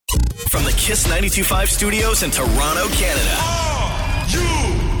From the Kiss 92.5 studios in Toronto, Canada. Are you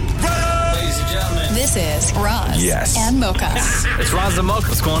ready? Ladies and gentlemen. This is Roz Yes. and Mocha. It's Roz and Mocha.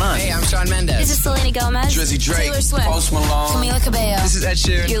 What's going on? Hey, I'm Shawn Mendes. This is Selena Gomez. Drizzy Drake. Taylor Swift. Post Malone. Camila Cabello. This is Ed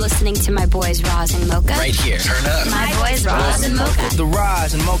Sheeran. You're listening to my boys Roz and Mocha. Right here. Turn up. My boys Roz and Mocha. The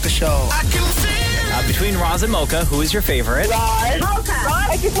Roz and Mocha Show. I can feel Between Roz and Mocha, who is your favorite?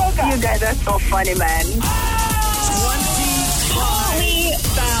 Mocha. You guys are so funny, man.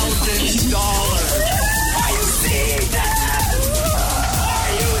 $20,000. Are you seeing that?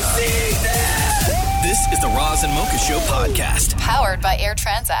 Are you seeing that? This is the Roz and Mocha Show podcast. Powered by Air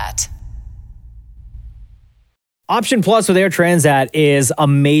Transat. Option Plus with Air Transat is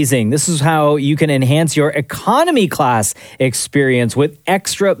amazing. This is how you can enhance your economy class experience with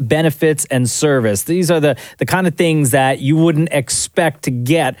extra benefits and service. These are the kind of things that you wouldn't expect to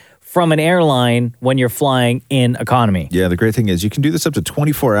get from an airline when you're flying in economy. Yeah, the great thing is you can do this up to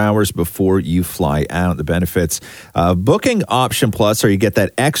 24 hours before you fly out. The benefits of booking Option Plus, or you get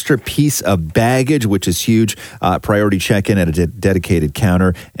that extra piece of baggage, which is huge, priority check-in at a dedicated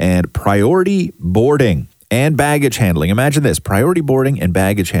counter, and priority boarding and baggage handling. Imagine this, priority boarding and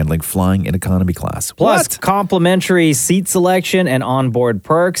baggage handling flying in economy class. Plus, complimentary seat selection and onboard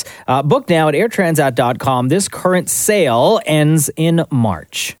perks. Book now at airtransat.com. This current sale ends in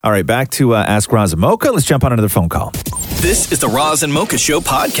March. All right, back to Ask Roz and Mocha. Let's jump on another phone call. This is the Roz and Mocha Show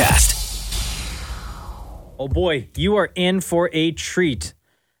podcast. Oh boy, you are in for a treat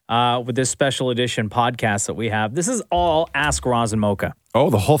with this special edition podcast that we have. This is all Ask Roz and Mocha. Oh,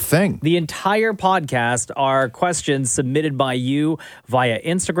 the whole thing. The entire podcast are questions submitted by you via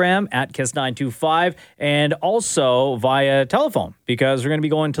Instagram at Kiss925 and also via telephone, because we're going to be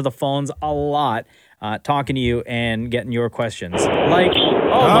going to the phones a lot, talking to you and getting your questions. Like,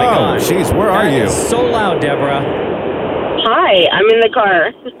 oh my gosh. Jeez, where are you? That is so loud, Deborah. Hi, I'm in the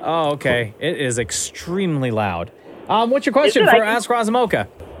car. Oh, okay. It is extremely loud. What's your question for Ask Roz and Mocha?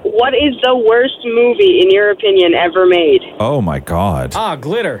 What is the worst movie, in your opinion, ever made? Oh, my God.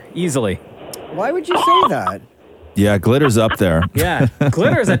 Glitter, easily. Why would you say that? Yeah, Glitter's up there. Yeah,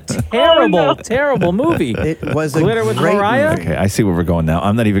 Glitter is a terrible, terrible movie. It was Glitter a with great Mariah? movie. Okay, I see where we're going now.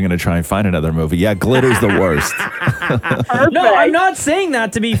 I'm not even going to try and find another movie. Yeah, Glitter's the worst. No, I'm not saying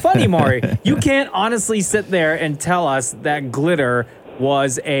that to be funny, Maury. You can't honestly sit there and tell us that Glitter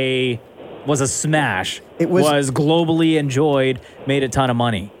was a smash. It was globally enjoyed, made a ton of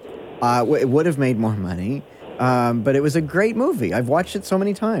money. It would have made more money, but it was a great movie. I've watched it so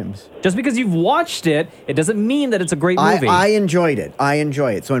many times. Just because you've watched it, it doesn't mean that it's a great movie. I enjoyed it. I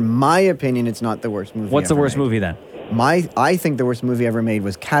enjoy it. So in my opinion, it's not the worst movie What's the ever worst made. movie then? I think the worst movie ever made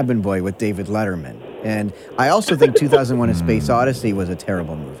was Cabin Boy with David Letterman. And I also think 2001 A Space Odyssey was a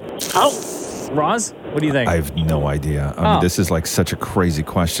terrible movie. Roz, what do you think? I have no idea. I mean, this is like such a crazy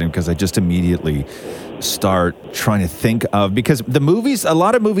question because I just immediately start trying to think of, because a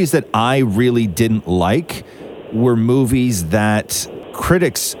lot of movies that I really didn't like were movies that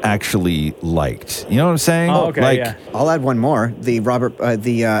critics actually liked. You know what I'm saying? Oh, okay, yeah. I'll add one more. The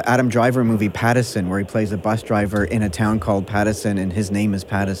Adam Driver movie Pattison, where he plays a bus driver in a town called Pattison, and his name is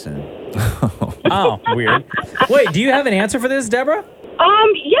Pattison. Oh, weird. Wait, do you have an answer for this, Deborah?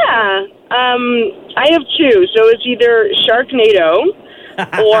 Yeah. I have two. So it's either Sharknado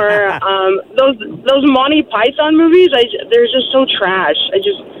or those Monty Python movies. They're just so trash. I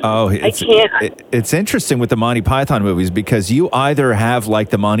can't. It's interesting with the Monty Python movies because you either have like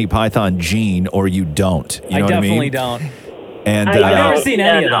the Monty Python gene or you don't. You know what I mean? Definitely don't. And I've never don't. seen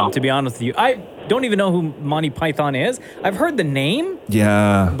any of No. them, to be honest with you. I don't even know who Monty Python is. I've heard the name,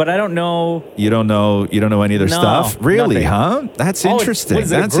 yeah, but I don't know. you don't know any of their No, stuff, really, nothing. huh? That's Oh, interesting. what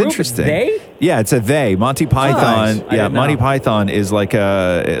is it, a That's group? interesting. They? Yeah, it's a they. Monty Python. I Yeah, didn't Monty know. Python is like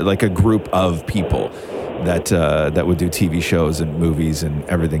a group of people that would do TV shows and movies and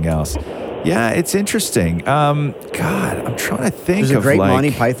everything else. Yeah, it's interesting. God, I'm trying to think There's of a great like,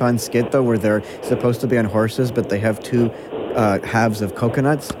 Monty Python skit, though, where they're supposed to be on horses, but they have two halves of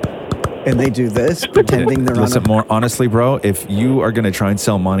coconuts, and they do this, pretending they're Listen, on a... more honestly, bro, if you are going to try and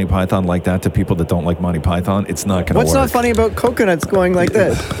sell Monty Python like that to people that don't like Monty Python, it's not going to work. What's not funny about coconuts going like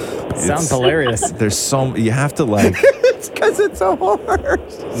this? Sounds hilarious. There's you have to like... It's because it's a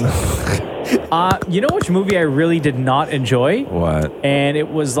horse. You know which movie I really did not enjoy? What? And it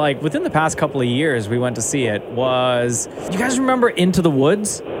was like within the past couple of years we went to see it. Was you guys remember Into the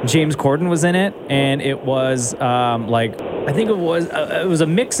Woods? James Corden was in it, and it was I think it was a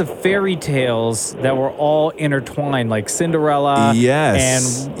mix of fairy tales that were all intertwined, like Cinderella,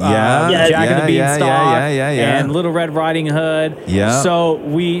 Yes. and Yeah. Jack and the Beanstalk, yeah. and Little Red Riding Hood. Yeah. So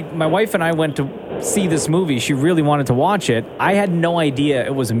my wife and I went to see this movie. She really wanted to watch it. I had no idea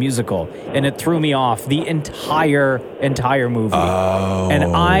it was a musical, and it threw me off the entire movie. Oh,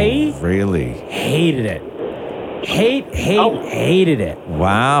 and I really hated it. Hated it.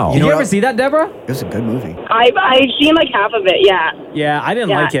 Wow. Did you ever see that, Deborah? It was a good movie. I've seen like half of it. Yeah. Yeah, I didn't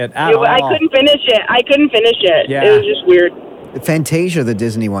Yeah. like it at all. I couldn't finish it. Yeah. It was just weird. Fantasia, the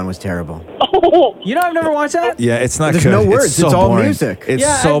Disney one, was terrible. Oh. You know, I've never watched that. Yeah, it's not There's good. no words. so It's all boring. music. It's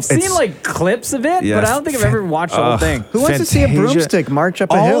Yeah, so, I've seen it's- like clips of it, Yes. but I don't think I've ever watched the whole thing. Who wants to see a Fantasia- broomstick march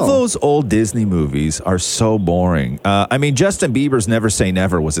up a All hill? those old Disney movies are so boring. I mean, Justin Bieber's Never Say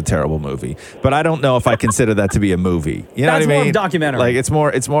Never was a terrible movie, but I don't know if I consider that to be a movie. You know That's what I more mean? of a documentary. Like it's more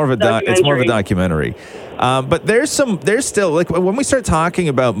of a documentary. But there's still like when we start talking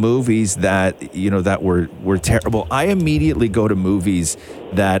about movies that that were terrible, I immediately go to movies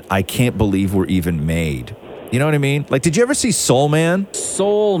that I can't believe were even made. You know what I mean? Like, did you ever see Soul Man?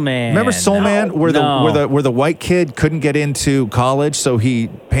 Soul Man. Remember Soul Man, where No. the white kid couldn't get into college, so he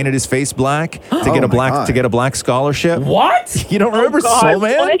painted his face black to get a black scholarship. What? You don't remember Soul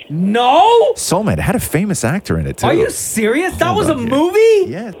Man? What? No. Soul Man had a famous actor in it too. Are you serious? That Hold was a on here.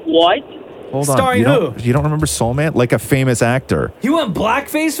 movie? Yeah. What? Hold on. Starring You don't remember Soul Man? Like a famous actor. You went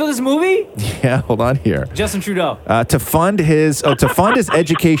blackface for this movie? Yeah. Hold on here. Justin Trudeau. To fund his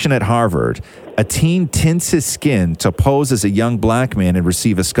education at Harvard, a teen tints his skin to pose as a young black man and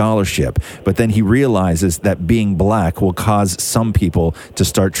receive a scholarship. But then he realizes that being black will cause some people to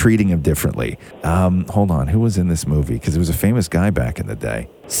start treating him differently. Hold on. Who was in this movie? Because it was a famous guy back in the day.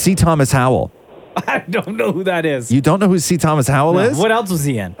 C. Thomas Howell. I don't know who that is. You don't know who C. Thomas Howell is? What else was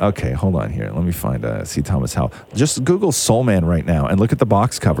he in? Okay, hold on here. Let me find C. Thomas Howell. Just Google Soul Man right now and look at the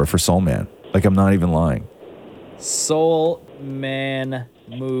box cover for Soul Man. Like, I'm not even lying. Soul Man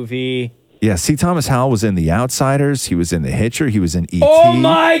movie. Yeah, C. Thomas Howell was in The Outsiders. He was in The Hitcher. He was in E.T. Oh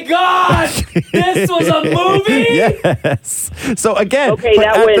my God! This was a movie? Yes. So again, Okay, but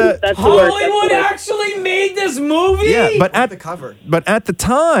that at wins. the- That's the worst. Hollywood actually made this movie? yeah, but at the cover. But at the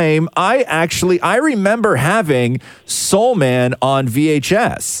time, I remember having Soul Man on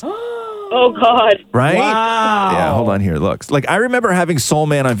VHS. Oh God. Right? Wow. Yeah, hold on here. Look. Like I remember having Soul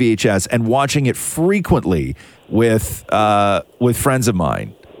Man on VHS and watching it frequently with friends of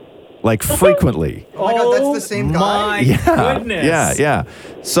mine. Like frequently. Oh my God, that's the same guy? My Yeah. goodness. Yeah.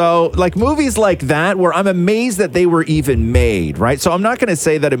 So like movies like that where I'm amazed that they were even made, right? So I'm not going to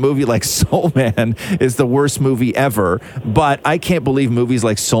say that a movie like Soul Man is the worst movie ever, but I can't believe movies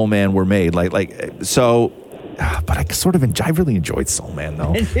like Soul Man were made. But I really enjoyed Soul Man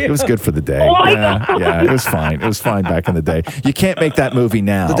though. It was good for the day. Oh my Yeah, it was fine. It was fine back in the day. You can't make that movie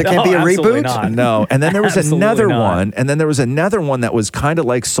now. There can't be a absolutely reboot? not. No, and then there was Absolutely another not. one, and then there was another one that was kind of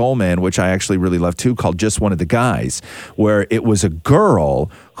like Soul Man, which I actually really loved too, called Just One of the Guys, where it was a girl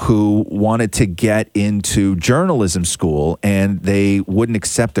who wanted to get into journalism school, and they wouldn't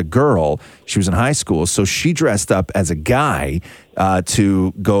accept a girl. She was in high school, so she dressed up as a guy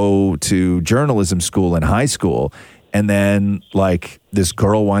to go to journalism school in high school. And then, like, this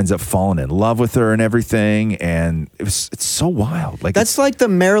girl winds up falling in love with her and everything, and it's so wild. Like That's like the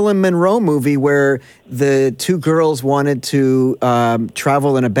Marilyn Monroe movie where the two girls wanted to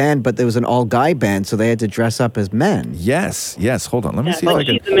travel in a band, but there was an all-guy band, so they had to dress up as men. Yes. Hold on. Let me Yeah, see if but I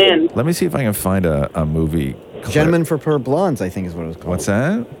can. she's the man. Let me see if I can find a movie. clip. Gentlemen Prefer Blondes, I think is what it was called. What's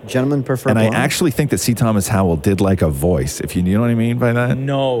that? Gentlemen Prefer And Blondes. I actually think that C. Thomas Howell did like a voice. If you know what I mean by that.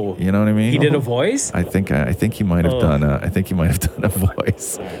 No. You know what I mean? He did a voice? I think he might have done. I think he might have done a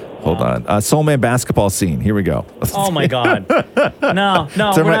voice. Hold on. Soul Man basketball scene. Here we go. Oh my God. No,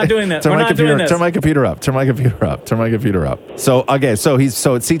 Turn we're my- not doing this. Turn We're my not computer. doing this. Turn my computer up. Turn my computer up. So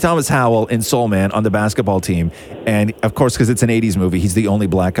it's C. Thomas Howell in Soul Man on the basketball team, and of course, because it's an '80s movie, he's the only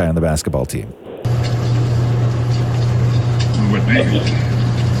black guy on the basketball team. What name?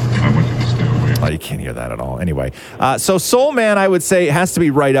 I want you to stay away. Oh, you can't hear that at all. Anyway, so Soul Man, I would say, has to be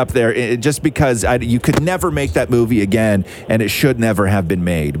right up there, just because you could never make that movie again, and it should never have been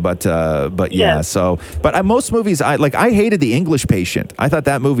made. But yeah. Yeah. So, but most movies, I hated The English Patient. I thought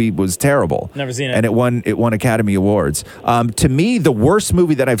that movie was terrible. Never seen it. And it won Academy Awards. To me, the worst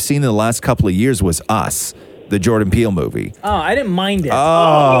movie that I've seen in the last couple of years was Us, the Jordan Peele movie. Oh, I didn't mind it.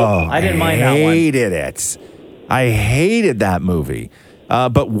 I didn't mind that one. hated it. I hated that movie.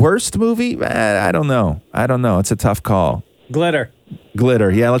 But worst movie? I don't know. It's a tough call. Glitter.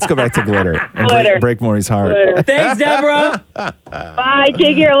 Glitter. Yeah, let's go back to Glitter. And Glitter. break Maury's heart. Glitter. Thanks, Deborah. Bye.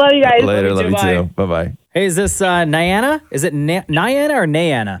 Take care. Love you guys. Later. Love you Bye. too. Bye-bye. Hey, is this Nyana? Is it Nyana or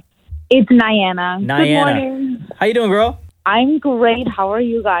Nayana? It's Nyana. Good Nyana. morning. How you doing, girl? I'm great. How are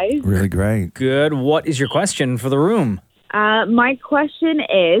you guys? Really great. Good. What is your question for the room? My question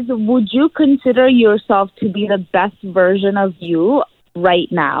is, would you consider yourself to be the best version of you right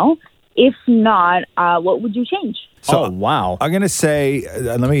now? If not, what would you change? So, wow. I'm going to say,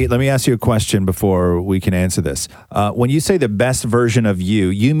 let me ask you a question before we can answer this. When you say the best version of you,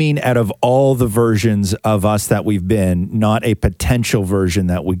 you mean out of all the versions of us that we've been, not a potential version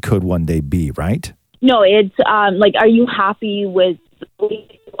that we could one day be, right? No, it's like, are you happy with the way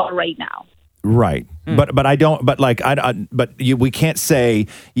you are right now? Right. But I don't, but like, we can't say,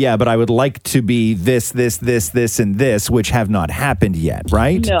 yeah, but I would like to be this, and this, which have not happened yet,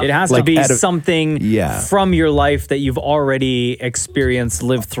 right? No. It has Like, to be out of- something from your life that you've already experienced,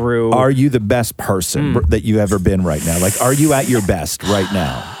 lived through. Are you the best person that you've ever been right now? Like, are you at your best right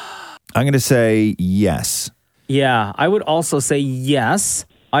now? I'm going to say yes. Yeah, I would also say yes.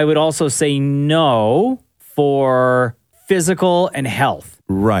 I would also say no for physical and health.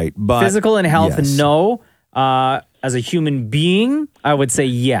 Right. But Physical and health, yes. no. As a human being, I would say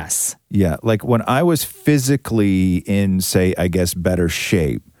yes. Yeah, like when I was physically in, say, I guess, better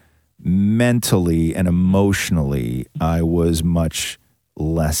shape, mentally and emotionally, I was much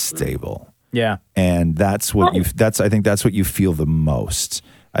less stable. Yeah. And that's what I think that's what you feel the most.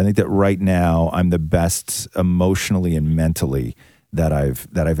 I think that right now I'm the best emotionally and mentally that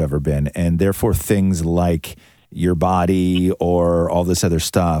I've ever been. And therefore things like your body or all this other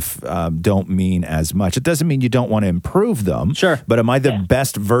stuff don't mean as much. It doesn't mean you don't want to improve them. Sure. But am I the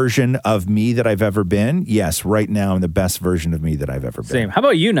best version of me that I've ever been? Yes, right now I'm the best version of me that I've ever been. Same. How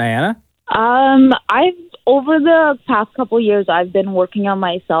about you, Niana? I've over the past couple of years, I've been working on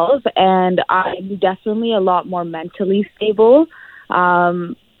myself, and I'm definitely a lot more mentally stable.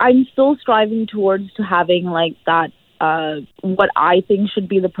 I'm still striving towards to having like that. What I think should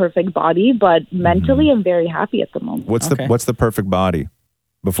be the perfect body, but mentally I'm very happy at the moment. What's the perfect body?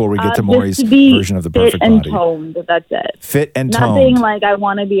 Before we get to Just Maury's to be version of the perfect fit and body. toned, that's it. Fit and Nothing toned. like I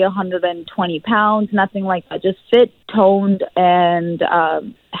want to be 120 pounds, nothing like that. Just fit, toned, and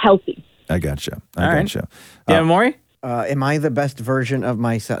healthy. I gotcha. All right. gotcha. Yeah, Maury? Am I the best version of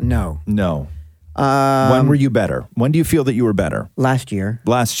myself? No. No. When were you better? When do you feel that you were better? Last year.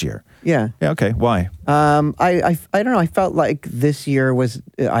 Last year. Yeah. Yeah. Okay. Why? I don't know. I felt like this year was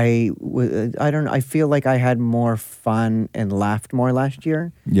I don't know. I feel like I had more fun and laughed more last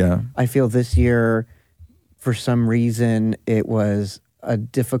year. Yeah. I feel this year, for some reason, it was a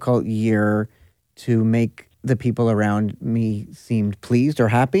difficult year to make the people around me seemed pleased or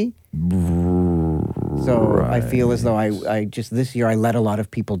happy. So I feel as though I just this year I let a lot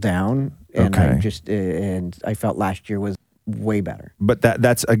of people down, and and I felt last year was way better. But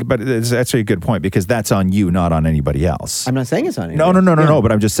that's actually a good point, because that's on you, not on anybody else. I'm not saying it's on anybody. No.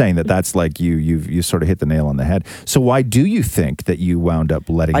 But I'm just saying that's like you sort of hit the nail on the head. So why do you think that you wound up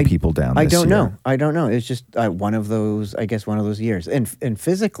letting people down? I this don't year? know. I don't know. It's just one of those. I guess one of those years. And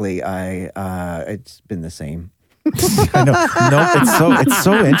physically, it's been the same. I know. No, it's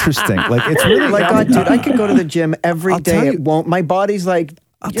so interesting. Like it's really like God, dude. I can go to the gym every day. It won't. My body's like.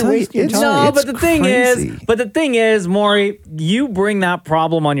 You're wasting your time. No, but the thing is, Maury, you bring that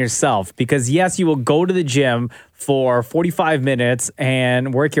problem on yourself, because yes, you will go to the gym for 45 minutes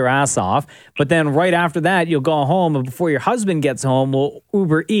and work your ass off, but then right after that, you'll go home, and before your husband gets home, will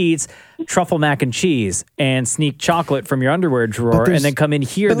Uber Eats truffle mac and cheese and sneak chocolate from your underwear drawer, and then come in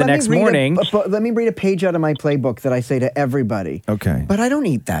here the next morning. But let me read a page out of my playbook that I say to everybody. Okay. But I don't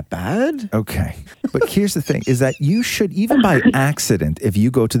eat that bad. Okay. But here's the thing, is that you should, even by accident, if you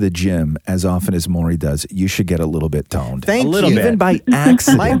go to the gym as often as Maury does, you should get a little bit toned. Thank you. Even by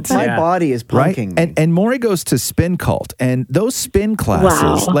accident. My body is punking me. And Maury goes to Spin Cult, and those spin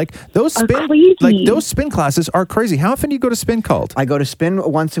classes, Wow. those spin classes are crazy. How often do you go to Spin Cult? I go to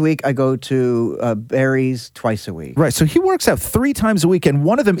Spin once a week. I go to Barry's twice a week. Right. So he works out 3 times a week, and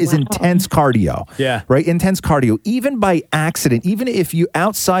one of them is intense cardio. Yeah. Right? Intense cardio. Even by accident, even if you,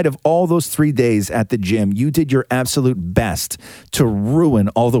 outside of all those 3 days at the gym, you did your absolute best to ruin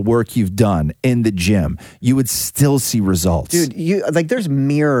all the work you've done in the gym, you would still see results. Dude, there's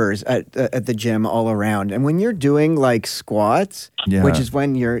mirrors at the gym all around, and when you're doing like squats, which is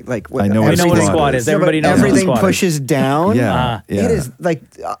when you're like, I know what a squat is. Everybody knows what a everything squat is. pushes down. Yeah. It is like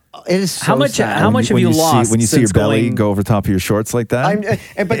it is so How much have you lost when you see your since belly going- go over top of your shorts like that?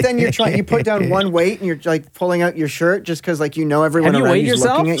 But then you put down one weight and you're like pulling out your shirt just because like everyone Have you around weighed you's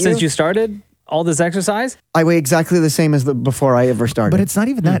yourself looking at you. since you started all this exercise? I weigh exactly the same as before I ever started. But it's not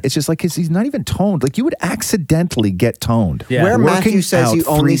even that. It's just like he's not even toned. Like you would accidentally get toned. Where Working Matthew says out you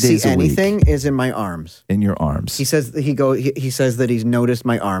only 3 see days a week. anything is in my arms. In your arms. He says he says that he's noticed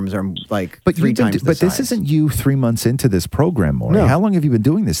my arms are like But 3 times the But this size. isn't you 3 months into this program, Maury. No. How long have you been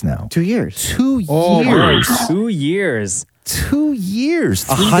doing this now? 2 years. 2 Oh, years. 2 years. 2 years.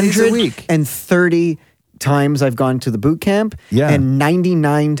 3 days a week. 130 times I've gone to the boot camp. Yeah. And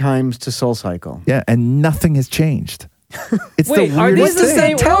 99 times to Soul Cycle. Yeah, and nothing has changed. It's Wait, the are weirdest these the thing.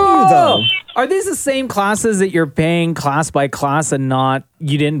 same? tell you, though? Are these the same classes that you're paying class by class and not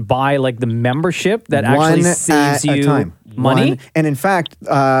you didn't buy like the membership that actually One saves at you a time. money? And in fact,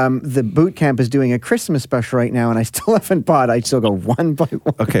 the boot camp is doing a Christmas special right now, and I still haven't bought. I still go one by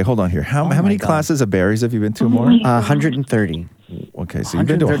one. Okay, hold on here. How many God. classes of berries have you been to, Maury? 130. Okay, so you've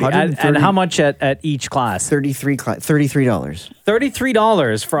been to 130. 130. And how much at each class? $33.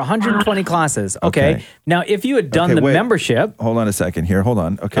 $33 for 120 classes. Okay. Okay. Now, if you had done Okay, the wait. membership, Hold on a second here. Hold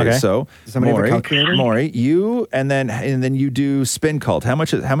on. Okay, Okay. so Does somebody have a calculator? Maury, you and then you do spin cult. How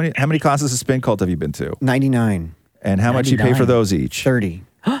many classes of spin cult have you been to? 99. And how much you pay for 99. those each? 30.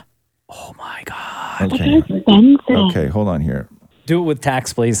 oh my God. Okay. Okay, hold on here. Do it with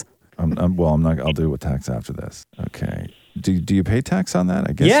tax, please. I'm not. I'll do it with tax after this. Okay. Do you pay tax on that?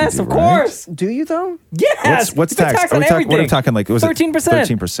 I guess. Yes, you do, of right? course. Do you though? Yes. What's You pay tax? on What are we everything. talking like? Was 13%.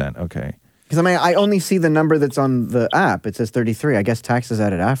 13%. Okay. Because I mean, I only see the number that's on the app. It says 33. I guess tax is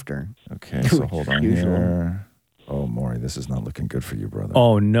added after. Okay. So hold on Usual. here. Oh, Maury, this is not looking good for you, brother.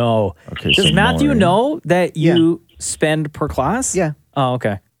 Oh, no. Okay. Does so Matthew Maury- know that you spend per class? Yeah. Oh,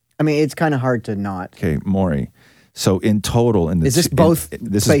 okay. I mean, it's kind of hard to not. Okay, Maury. So in total, Is this both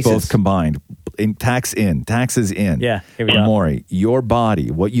this places? is both combined. Taxes in. Yeah, here we go. Maury, your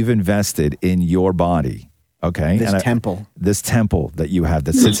body, what you've invested in your body. Okay, This And temple. this temple that you have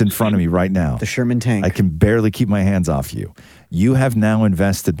that sits in front of me right now. The Sherman tank. I can barely keep my hands off you. You have now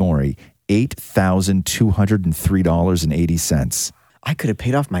invested, Maury, $8,203.80. I could have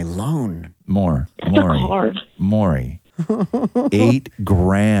paid off my loan. Maury,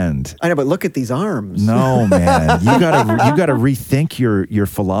 $8,000. I know, but look at these arms. No, man, you gotta rethink your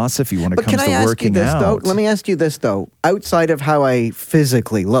philosophy when it But comes can I to ask you working this out. though? Let me ask you this though. Outside of how I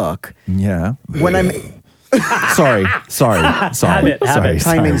physically look, Yeah. when I'm Sorry.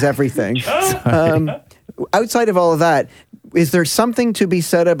 timing's everything. Outside of all of that, is there something to be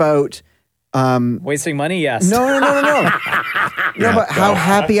said about Wasting money? Yes. No, but how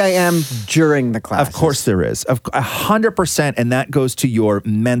happy I am during the class. Of course there is. 100%, and that goes to your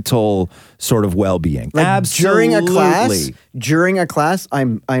mental sort of well-being. Like Absolutely. during a class,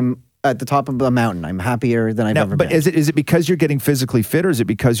 I'm at the top of the mountain. I'm happier than I've Now, ever but been. is it because you're getting physically fit, or is it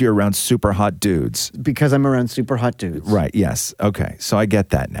because you're around super hot dudes? Because I'm around super hot dudes. Right. Yes. Okay. So I get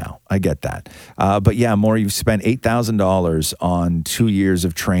that now. I get that. But yeah, Maury, you've spent $8,000 on 2 years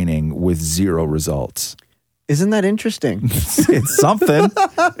of training with 0 results. Isn't that interesting? It's something.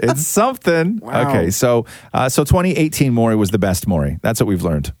 It's something. Wow. Okay. So 2018 Maury was the best Maury. That's what we've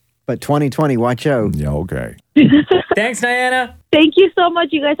learned. But 2020, watch out. Yeah. Okay. Thanks, Diana. Thank you so much.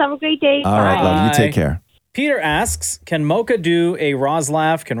 You guys have a great day. All right, love. You take care. Peter asks, can Mocha do a Roz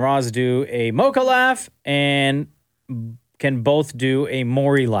laugh? Can Roz do a Mocha laugh? And can both do a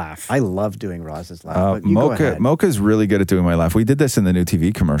Maury laugh? I love doing Roz's laugh. But you go ahead. Mocha's really good at doing my laugh. We did this in the new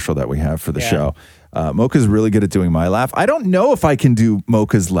TV commercial that we have for the Yeah. show. Mocha's really good at doing my laugh. I don't know if I can do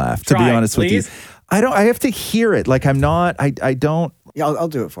Mocha's laugh, to Try be it, honest with you. please. I have to hear it. Like I'm not, I don't. Yeah, I'll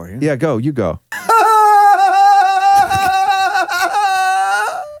do it for you. Yeah, go. You go.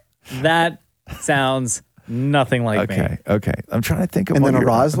 That sounds nothing like me. Okay. I'm trying to think of And what then a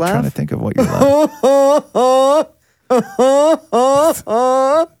you're- Roz I'm trying laugh? to think of what you're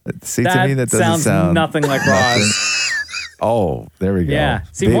See, to me, that doesn't sounds sound nothing like Roz. Oh, there we go. Yeah.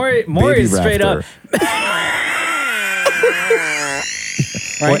 See, Ba- Maury baby is straight up.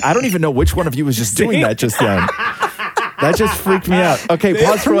 Boy, I don't even know which one of you was just doing that just then. That just freaked me out. Okay,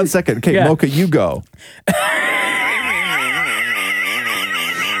 pause for 1 second. Okay, Yeah. Mocha, you go.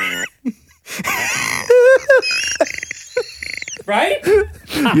 Right? You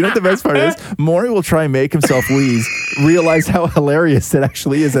know what the best part is? Maury will try and make himself wheeze, realize how hilarious it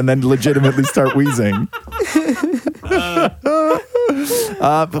actually is, and then legitimately start wheezing. But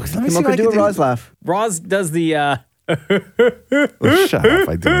let me see Mocha, what I do can a Roz laugh. Roz does the Oh, shut up,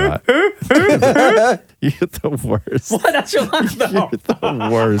 I do not. You're the worst. what? That's your laugh though. You're the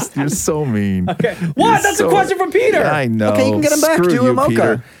worst. You're so mean. Okay. You're What? That's a question from Peter. I know. Okay, you can get him back. Screw Do a you, Mocha.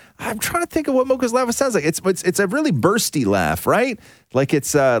 Peter. I'm trying to think of what Mocha's laugh sounds like. It's a really bursty laugh, right? Like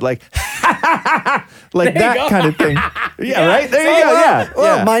it's like Like There you that go. kind of thing. Yeah, right? There you go. Yeah.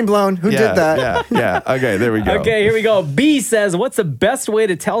 Well, yeah. mind blown. Who did that? Yeah. Okay, there we go. Okay, here we go. B says, what's the best way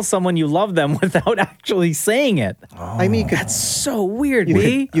to tell someone you love them without actually saying it? I mean, you could, That's so weird, you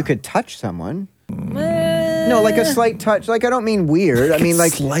B. could, you could touch someone. No, like a slight touch. Like, I don't mean weird. I mean,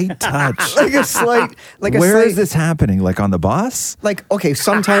 like, Slight touch. like a slight, like a Where slight, is this happening? Like on the bus? like, okay,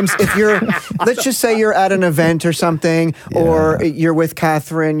 sometimes if you're, let's just say you're at an event or something, or you're with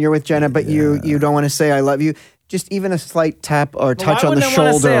Catherine, you're with Jenna, but you don't want to say I love you. Just even a slight tap or touch why on the wouldn't I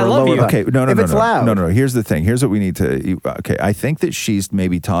wanna shoulder say I or love lower you? back. Okay, no. If it's loud. No. Here's the thing. Here's what we need to. Okay, I think that she's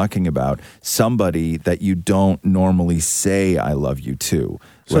maybe talking about somebody that you don't normally say "I love you" to.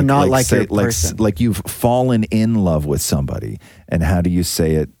 So not like say, your person. like you've fallen in love with somebody, and how do you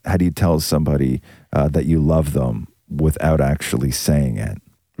say it? How do you tell somebody that you love them without actually saying it?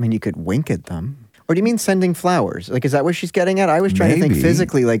 I mean, you could wink at them. Or do you mean sending flowers? Like, is that what she's getting at? I was trying to think Maybe.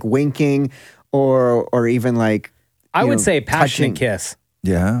 physically, like winking, or even like I you would know, say passionate touching. kiss.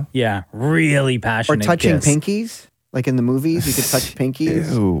 Yeah. Yeah, really Or passionate touching kiss. pinkies, like in the movies, you could touch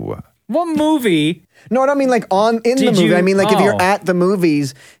pinkies. Ew. What movie? No, I don't mean like in the Did movie. you- I mean like if oh. you're at the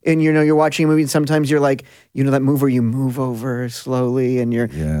movies and you're watching a movie, and sometimes you're like, that move where you move over slowly and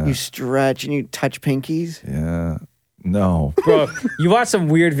you stretch and you touch pinkies. Yeah. No. Bro, you watch some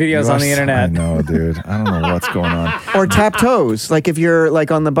weird videos on the internet. I know, dude. I don't know what's going on. Or tap toes, like if you're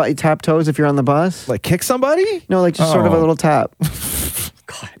like on the bus, tap toes if you're on the bus. Like kick somebody? No, like just sort of a Oh. little tap.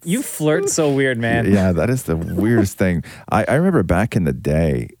 You flirt so weird, man. Yeah, that is the weirdest thing. I remember back in the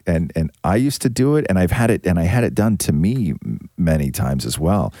day, and I used to do it, and I had it done to me many times as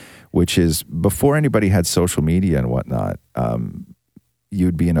well, which is before anybody had social media and whatnot.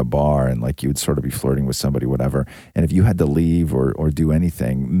 You'd be in a bar and like you would sort of be flirting with somebody, whatever. And if you had to leave or do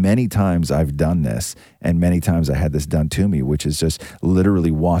anything, many times I've done this, and many times I had this done to me, which is just literally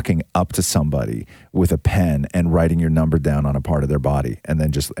walking up to somebody with a pen and writing your number down on a part of their body, and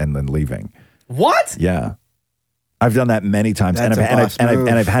then leaving. What? Yeah. I've done that many times, That's a boss move.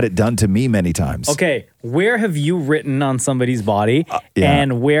 and I've had it done to me many times. Okay, where have you written on somebody's body, yeah.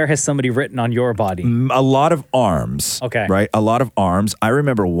 and where has somebody written on your body? A lot of arms. Okay. Right? A lot of arms. I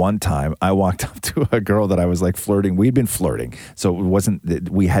remember one time I walked up to a girl that I was like flirting. We'd been flirting. So it wasn't that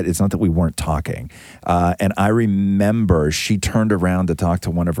it's not that we weren't talking. And I remember she turned around to talk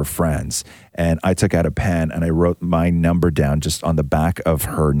to one of her friends, and I took out a pen and I wrote my number down just on the back of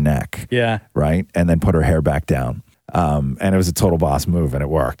her neck. Yeah. Right? And then put her hair back down. And it was a total boss move, and it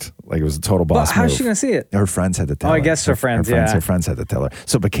worked. Like it was a total boss But how's move. she gonna see it? Her friends had to tell Oh, her. I guess her friends, yeah. Her friends had to tell her.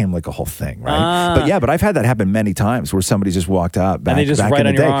 So it became like a whole thing, right? Ah. But I've had that happen many times where somebody just walked up back, they just back write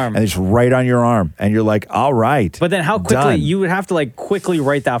in the on your day, arm. and they just write on your arm, and you're like, all right. But then how quickly done. you would have to like quickly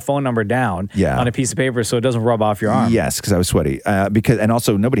write that phone number down on a piece of paper so it doesn't rub off your arm. Yes, because I was sweaty. And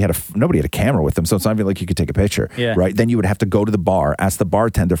also nobody had a camera with them, so it's not even like you could take a picture. Yeah. Right. Then you would have to go to the bar, ask the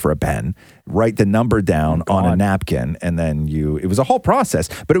bartender for a pen, write the number down on a napkin, and then it was a whole process.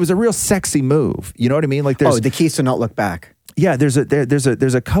 But it was a real sexy move. You know what I mean? Like there's the key is to not look back. Yeah, there's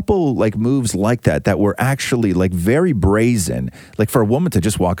a couple like moves like that were actually like very brazen. Like for a woman to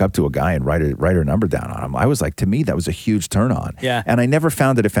just walk up to a guy and write her number down on him, I was like, to me that was a huge turn on. Yeah. And I never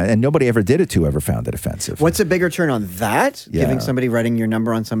found it offensive, and nobody ever did it ever found it offensive. What's a bigger turn on that? Yeah. Giving somebody writing your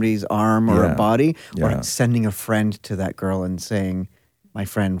number on somebody's arm or Yeah. a body, Yeah. or sending a friend to that girl and saying, "My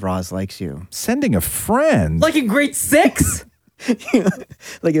friend Roz likes you." Sending a friend, Like in grade 6?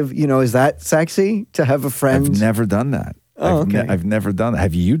 Like if is that sexy to have a friend? I've never done that. Oh, okay. I've never done that.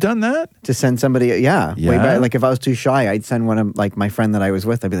 Have you done that? To send somebody, yeah. Way Yeah? back, like if I was too shy, I'd send one of like my friend that I was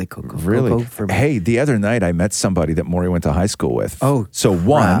with. I'd be like, go, Really? go for me. Hey, the other night I met somebody that Maury went to high school with. Oh, so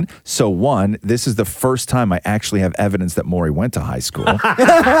one, this is the first time I actually have evidence that Maury went to high school.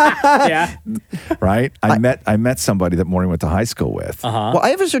 Yeah. Right? I met somebody that Maury went to high school with. Uh-huh. Well, I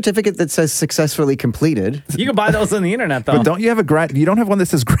have a certificate that says successfully completed. You can buy those on the internet though. But don't you have you don't have one that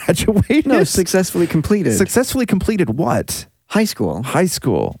says graduated? No, successfully completed. Successfully completed what? High school. High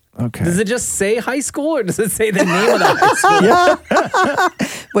school. Okay. Does it just say high school or does it say the name of the high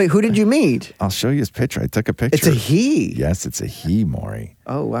school? Wait, who did you meet? I'll show you his picture. I took a picture. It's a he. Yes, it's a he, Maury.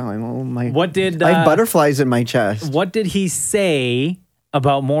 Oh wow! What did I have butterflies in my chest? What did he say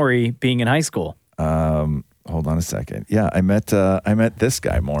about Maury being in high school? Hold on a second. Yeah, I met this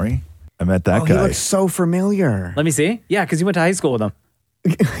guy, Maury. I met that Oh, guy. he looks so familiar. Let me see. Yeah, because you went to high school with him.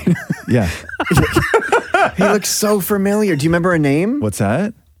 Yeah. He looks so familiar. Do you remember a name? What's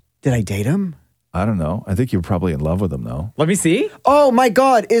that? Did I date him? I don't know. I think you were probably in love with him, though. Let me see. Oh my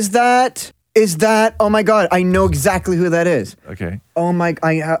God! Is that? Oh my God! I know exactly who that is. Okay. Oh my!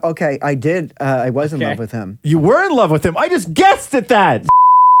 Okay. I did. I was in Okay. love with him. You were in love with him. I just guessed at that.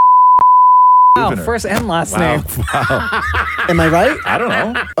 Scooping her. first and last Wow. name. Wow. Am I right? I don't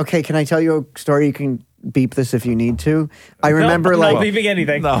know. Okay, can I tell you a story? You can beep this if you need to. I remember no, like not beeping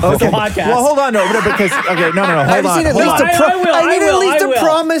anything. No. It's a Okay. podcast. Well, hold on. No, because okay, no. I Hold just on. need at Hold least on. I need at least I will. a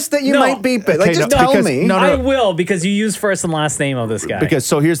promise that you No. might beep it. Like Okay, just no, tell because- me. no, I will, because you use first and last name of this guy. Because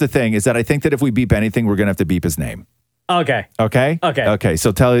so here's the thing: is that I think that if we beep anything, we're gonna have to beep his name. Okay. Okay. Okay.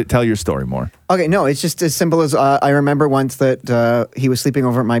 So tell your story more. Okay, no, it's just as simple as I remember once that he was sleeping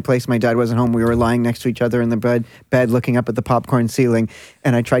over at my place. My dad wasn't home. We were lying next to each other in the bed looking up at the popcorn ceiling,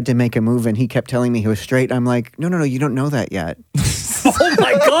 and I tried to make a move, and he kept telling me he was straight. I'm like, no, you don't know that yet. Oh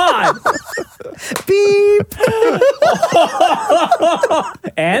my God. Beep.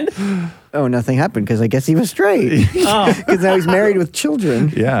 And? Oh, nothing happened because I guess he was straight. Oh. Because now he's married with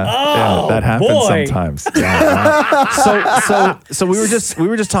children. Yeah. Oh, that happens boy. sometimes. Yeah. So we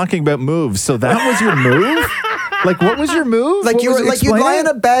were just talking about moves. So that was your move? Like, what was your move? Like What you was were it? like you'd Explain lie it. in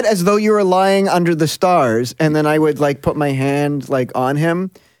a bed as though you were lying under the stars, and then I would like put my hand like on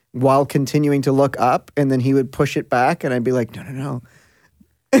him while continuing to look up, and then he would push it back, and I'd be like, no.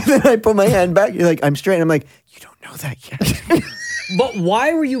 And then I put my hand back. You're like, I'm straight. And I'm like, you don't know that yet. But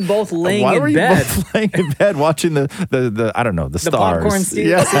why were you both laying Why in were you bed? both laying in bed watching the I don't know, the stars? popcorn steam-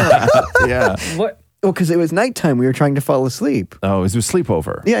 Yeah. Yeah. What? Well, because it was nighttime. We were trying to fall asleep. Oh, it was a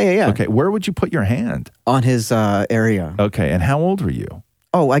sleepover. Yeah. Okay, where would you put your hand? On his area. Okay, and how old were you?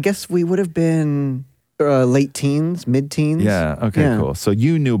 Oh, I guess we would have been late teens, mid-teens. Yeah. Okay. Yeah. Cool. So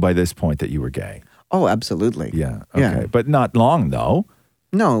you knew by this point that you were gay. Oh, absolutely. Yeah. Okay. Yeah. But not long though.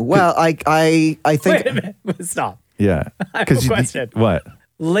 No. Well, I think. Wait a minute. Stop. Yeah. I have a you- question. What?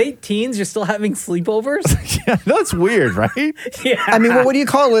 Late teens, you're still having sleepovers? Yeah, that's weird, right? Yeah. I mean, what do you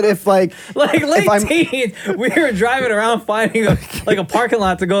call it if like Like late if I'm- teens, we were driving around finding a parking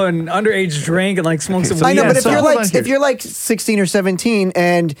lot to go and underage drink and like smoke some weed. I know, but so hold on here. if you're like 16 or 17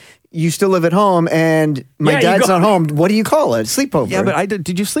 and you still live at home and my Yeah, you dad's go- not home, what do you call it? Sleepover. Yeah, but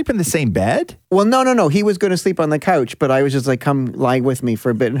did you sleep in the same bed? Well, no. He was going to sleep on the couch, but I was just like, come lie with me for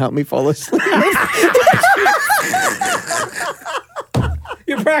a bit and help me fall asleep.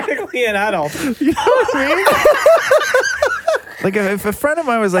 You're practically an adult. You know what I mean? Like if a friend of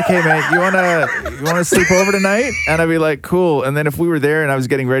mine was like, "Hey man, you wanna sleep over tonight?" and I'd be like, "Cool." And then if we were there and I was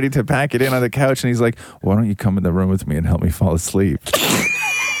getting ready to pack it in on the couch, and he's like, "Why don't you come in the room with me and help me fall asleep?"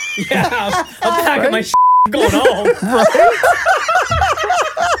 Yeah, I'm packing my shit, going home. Right?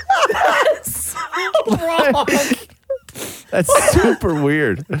 That's so wrong. That's super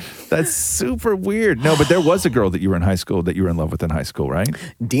weird. That's super weird. No, but there was a girl that you were in high school that you were in love with in high school, right?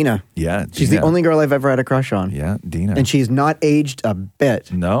 Dina. Yeah, She's Dina. the only girl I've ever had a crush on. Yeah, Dina. And she's not aged a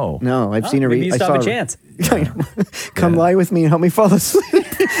bit. No. No, I've seen her. Maybe you I still saw have a her- chance. Come lie with me and help me fall asleep.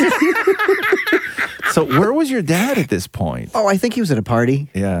 So where was your dad at this point? Oh, I think he was at a party.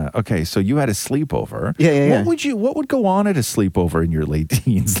 Yeah. Okay. So you had a sleepover. Yeah. What would go on at a sleepover in your late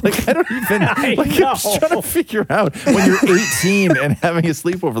teens? Like I don't even. I'm just trying to figure out when you're 18 and having a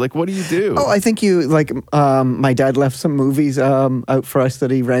sleepover. Like what do you do? Oh, I think you like. My dad left some movies out for us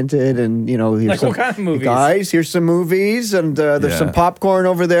that he rented, and here's Like some, what kind of movies? Guys, here's some movies, and there's Yeah. some popcorn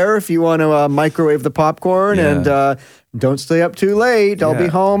over there if you want to microwave the popcorn, Yeah. and don't stay up too late. I'll be Yeah.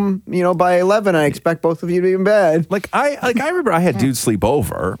 home, by 11. I expect both of you to be in bed. Like I remember I had dudes sleep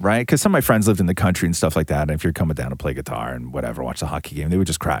over, right? Because some of my friends lived in the country and stuff like that. And if you're coming down to play guitar and whatever, watch the hockey game, they would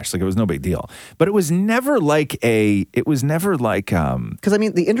just crash. Like it was no big deal. But it was never like because I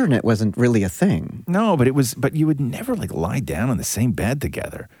mean, the internet wasn't really a thing. No, but you would never like lie down on the same bed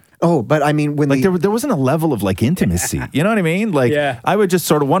together. Oh, but I mean, when Like there wasn't a level of like intimacy. You know what I mean? Like Yeah. I would just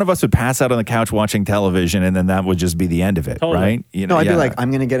sort of one of us would pass out on the couch watching television, and then that would just be the end of it, Totally. right? no, I'd be like,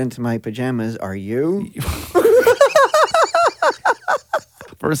 I'm going to get into my pajamas. Are you?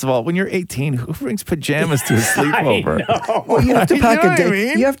 First of all, when you're 18, who brings pajamas to a sleepover? I know. Well, you have to You pack know a what I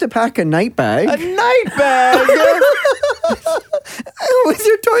mean? You have to pack a night bag. A night bag. with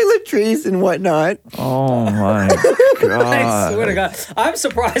your toiletries and whatnot. Oh my god! I swear to God, I'm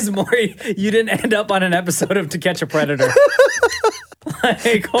surprised, Maury, you didn't end up on an episode of To Catch a Predator.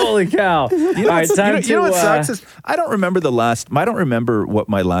 Like, holy cow! You know, All right, time you know what to, sucks is I don't remember what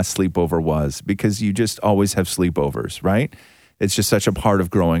my last sleepover was because you just always have sleepovers, right? It's just such a part of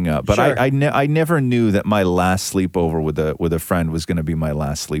growing up. But Sure. I never knew that my last sleepover with a friend was going to be my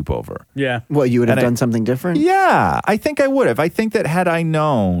last sleepover. Yeah. Well, you would have And done something different? Yeah, I think I would have. I think that had I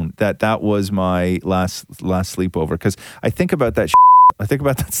known that was my last sleepover, because I think about that. I think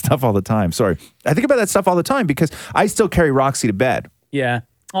about that stuff all the time. Sorry, I think about that stuff all the time because I still carry Roxy to bed. Yeah.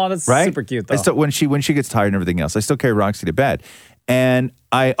 Oh, that's Right? super cute, though. I still, when she gets tired and everything else, I still carry Roxy to bed. And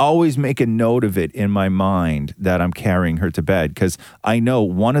I always make a note of it in my mind that I'm carrying her to bed because I know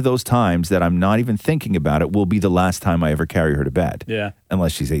one of those times that I'm not even thinking about it will be the last time I ever carry her to bed. Yeah.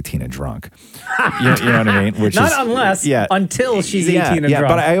 Unless she's 18 and drunk. You know what I mean? Until she's 18 and drunk.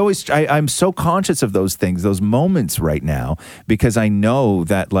 But I'm so conscious of those things, those moments right now, because I know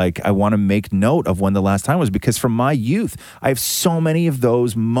that like I want to make note of when the last time was, because from my youth, I have so many of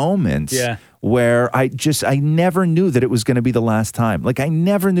those moments. Yeah. Where I never knew that it was going to be the last time. Like I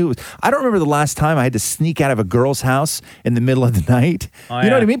never knew. I don't remember the last time I had to sneak out of a girl's house in the middle of the night. You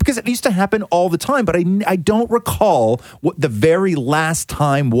know what I mean? Because it used to happen all the time, but I don't recall what the very last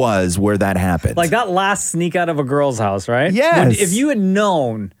time was where that happened. Like that last sneak out of a girl's house, right? Yes. If you had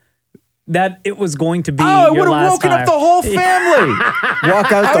known that it was going to be I your would have last woken time. up the whole family.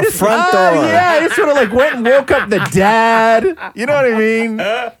 Walk out the front door. Yeah, I just sort of like went and woke up the dad. You know what I mean?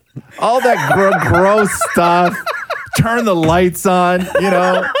 All that gross stuff. Turn the lights on, you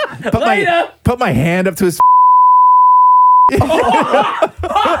know. Put my hand up to his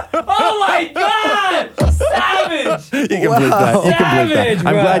Oh my God! Savage! You can bleep that. You can bleep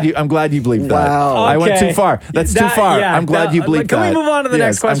that. I'm glad you bleeped that. Wow. I went Okay. too far. That's too far. I'm glad you bleeped that. Can we move on to the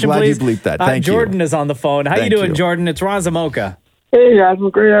next question, I'm glad please? you bleeped that. Thank you. Jordan is on the phone. How you Thank doing, you. Jordan? It's Ron Zamoka. Hey guys, I'm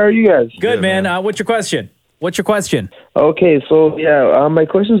great. How are you guys? Good, man. What's your question? Okay, so my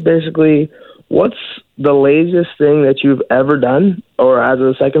question is basically, what's the laziest thing that you've ever done? Or as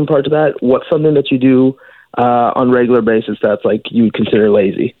a second part to that, what's something that you do on a regular basis that's like you would consider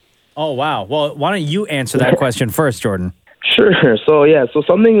lazy? Oh, wow. Well, why don't you answer that question first, Jordan? Sure. So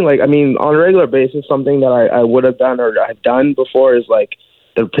something like, on a regular basis, something that I would have done or I've done before is like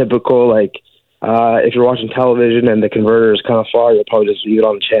the typical, like, if you're watching television and the converter is kind of far, you'll probably just leave it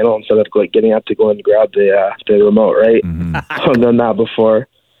on the channel instead of like getting up to go and grab the remote, right? I've done that before.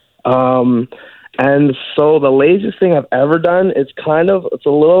 And so the laziest thing I've ever done, it's a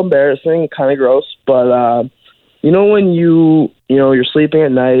little embarrassing, kind of gross, but when you're sleeping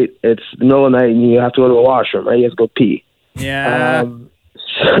at night, it's the middle of the night and you have to go to the washroom, right? You have to go pee. Yeah.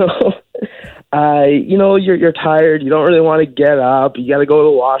 You're tired. You don't really want to get up. You got to go to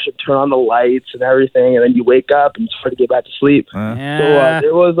the washroom, turn on the lights and everything, and then you wake up and it's hard to get back to sleep. So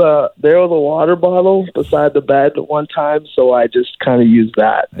there was a water bottle beside the bed one time, so I just kind of used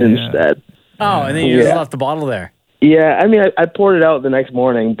that instead. Oh, and then you just left the bottle there. Yeah, I mean, I poured it out the next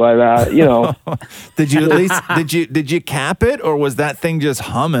morning, but Did you at least did you cap it, or was that thing just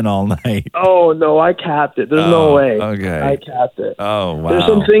humming all night? Oh no, I capped it. There's no way. Okay, I capped it. Oh wow. There's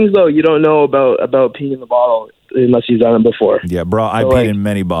some things though you don't know about peeing in the bottle unless you've done it before. Yeah, bro, I peed in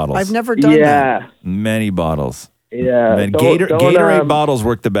many bottles. I've never done that. Many bottles. Yeah, Man, Gatorade bottles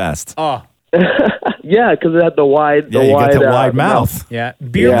work the best. Oh. Yeah, because it had the wide, you got the wide mouth. Yeah,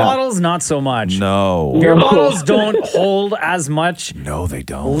 beer bottles not so much. No, beer bottles don't hold as much. No, they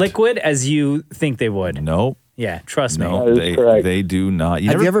don't. Liquid as you think they would. Nope. Yeah, trust me. No, they do not.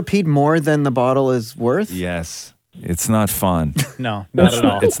 Have you ever peed more than the bottle is worth? Yes. It's not fun. No, not at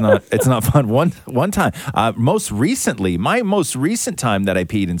all. It's not fun. One time, my most recent time that I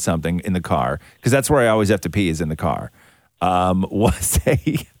peed in something in the car, because that's where I always have to pee is in the car,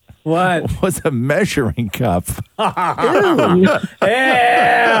 was a measuring cup. Ew.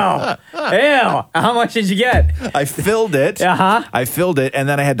 How much did you get? I filled it. I filled it, and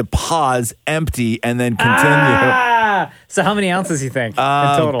then I had to pause, empty, and then continue. So how many ounces you think in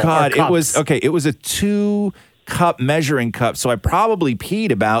total? God, it was a 2-cup measuring cup, so I probably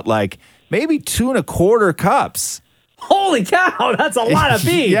peed about like maybe 2.25 cups. Holy cow, that's a lot of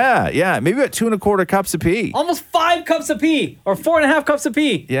pee. Yeah, maybe about 2.25 cups of pee. Almost 5 cups of pee, or 4.5 cups of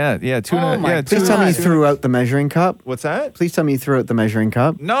pee. Yeah, Please tell me you threw out the measuring cup. What's that? Please tell me you threw out the measuring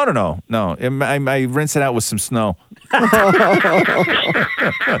cup. No. I rinse it out with some snow.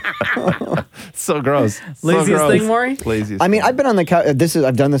 So gross. Laziest thing, Maury? Laziest. I mean, I've been on the couch.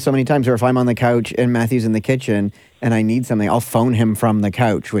 I've done this so many times. Where if I'm on the couch and Matthew's in the kitchen and I need something, I'll phone him from the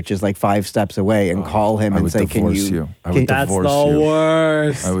couch, which is like 5 steps away, and call him and say, "Can you?" That's the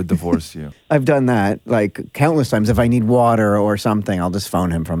worst. I would divorce you. I've done that like countless times. If I need water or something, I'll just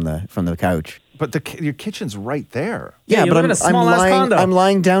phone him from the couch. But your kitchen's right there. Yeah, you but live in a small-ass condo. I'm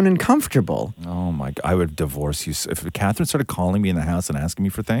lying down and comfortable. Oh my God, I would divorce you. If Catherine started calling me in the house and asking me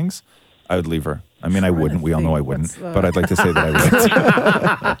for things, I would leave her. I mean, I wouldn't. We all know I wouldn't. But I'd like to say that I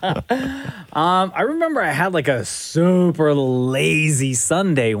would. I remember I had like a super lazy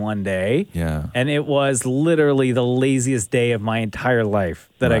Sunday one day. Yeah. And it was literally the laziest day of my entire life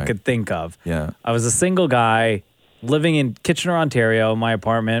that I Right. could think of. Yeah. I was a single guy living in Kitchener, Ontario, my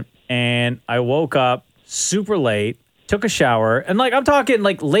apartment, and I woke up super late, took a shower, and like I'm talking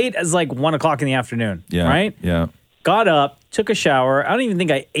like late as like 1 o'clock in the afternoon. Yeah. Right? Yeah. got up, took a shower. I don't even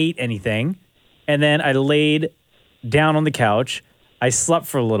think I ate anything. And then I laid down on the couch. I slept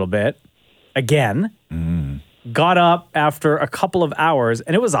for a little bit again. Got up after a couple of hours,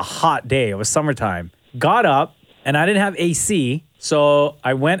 and it was a hot day. It was summertime. Got up, and I didn't have AC, so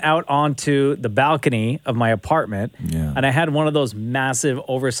I went out onto the balcony of my apartment, and I had one of those massive,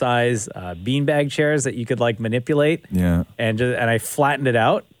 oversized beanbag chairs that you could like manipulate. Yeah. And I flattened it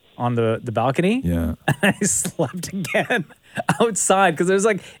out on the balcony. Yeah. And I slept again outside because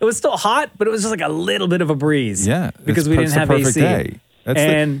it was still hot, but it was just like a little bit of a breeze. Yeah. Because we didn't have AC. Day.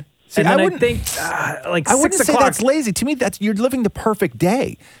 And then I think like I 6 wouldn't say o'clock. that's lazy. To me, you're living the perfect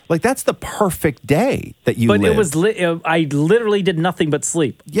day. Like that's the perfect day that you But live. it was I literally did nothing but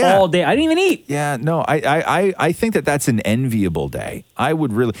sleep all day. I didn't even eat. Yeah, no, I think that's an enviable day. I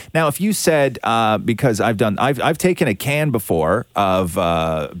would really now if you said because I've taken a can before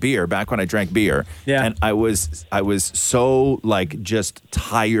of beer back when I drank beer. Yeah. And I was so like just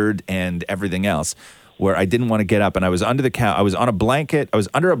tired and everything else, where I didn't want to get up, and I was under the couch. I was on a blanket. I was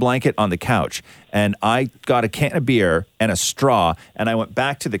under a blanket on the couch, and I got a can of beer and a straw, and I went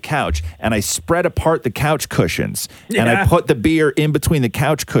back to the couch, and I spread apart the couch cushions, and I put the beer in between the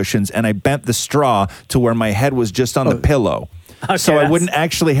couch cushions, and I bent the straw to where my head was just on the pillow. Okay, so I wouldn't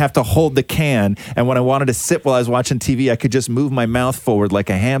actually have to hold the can, and when I wanted to sip while I was watching TV, I could just move my mouth forward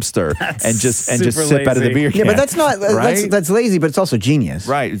like a hamster and just sip out of the beer can. Yeah, but that's not that's lazy, but it's also genius.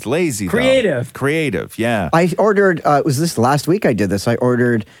 Right, it's lazy. Creative, yeah. I ordered. Was this last week? I did this. I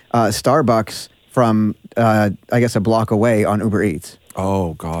ordered Starbucks from I guess a block away on Uber Eats.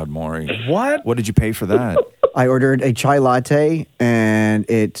 Oh God, Maury. What? What did you pay for that? I ordered a chai latte, and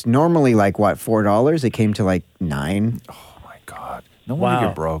it's normally like what, $4. It came to like $9. No wonder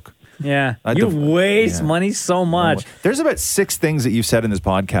you're broke. Yeah. You waste money so much. There's about 6 things that you've said in this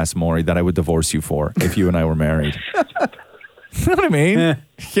podcast, Maury, that I would divorce you for if you and I were married. You know what I mean?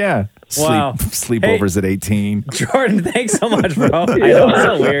 Yeah. Wow. Sleepovers at 18. Jordan, thanks so much, bro. I know, it's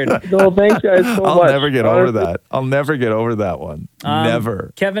so weird. No, thanks guys so I'll much. never get over that. I'll never get over that one.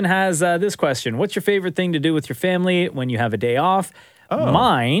 Never. Kevin has this question. What's your favorite thing to do with your family when you have a day off?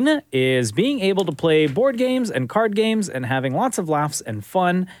 Mine is being able to play board games and card games and having lots of laughs and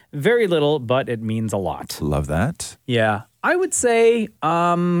fun. Very little, but it means a lot. Love that. Yeah. I would say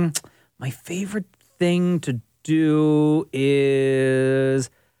my favorite thing to do is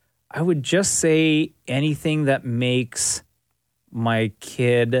I would just say anything that makes my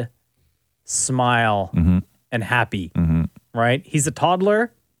kid smile and happy, right? He's a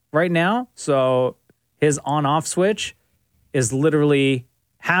toddler right now, so his on-off switch is literally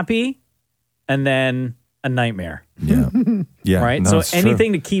happy and then a nightmare. Yeah. Yeah. Right? no, So it's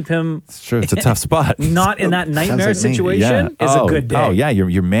anything true. to keep him It's true. It's a tough spot. not in that nightmare situation is a good day. Oh, yeah.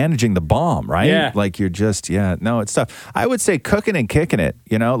 You're managing the bomb, right? Yeah. Like you're just, no, it's tough. I would say cooking and kicking it,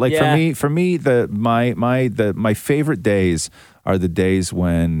 like for me, my favorite days are the days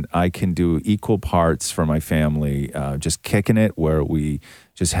when I can do equal parts for my family, just kicking it, where we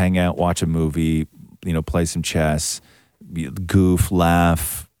just hang out, watch a movie, play some chess, goof,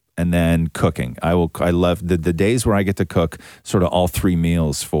 laugh, and then cooking. I love the days where I get to cook sort of all 3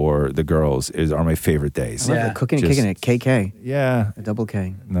 meals for the girls are my favorite days. I love the cooking and kicking it. KK. Yeah. A double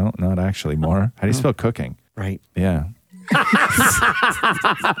K. No, not actually. More. How do you spell cooking? Right. Yeah. You know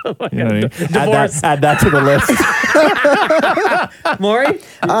what I mean? Divorce. Add that to the list. Maury?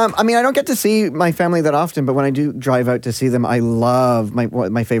 I mean, I don't get to see my family that often, but when I do drive out to see them, I love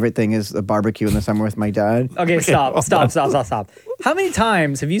my favorite thing is the barbecue in the summer with my dad. Okay, stop. How many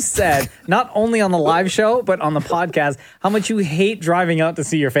times have you said, not only on the live show, but on the podcast, how much you hate driving out to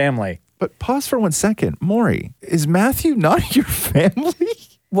see your family? But pause for 1 second. Maury, is Matthew not your family?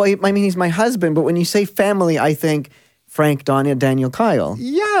 Well, I mean, he's my husband, but when you say family, I think Frank, Danya, Daniel, Kyle.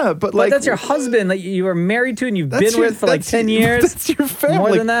 Yeah, but But that's your husband that you are married to and you've been with for like 10 years. That's your family.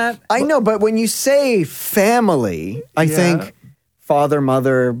 More than that. I know, but when you say family, I think father,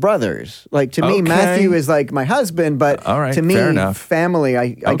 mother, brothers. Like to me, Okay. Matthew is like my husband, but All right, to me, fair enough. family,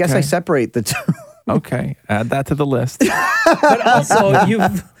 I guess I separate the two. Okay, add that to the list. But also,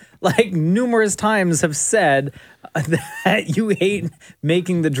 you've like numerous times have said that you hate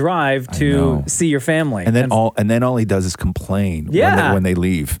making the drive to see your family. And then all he does is complain when they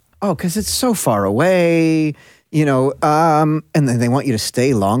leave. Oh, because it's so far away, and then they want you to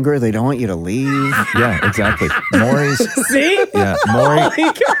stay longer. They don't want you to leave. Yeah, exactly. Maury's. See? Yeah, Maury.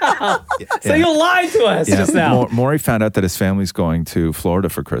 Holy cow. So you lied to us just now. Maury found out that his family's going to Florida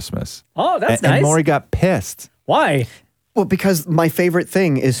for Christmas. Oh, that's and nice. Maury got pissed. Why? Well, because my favorite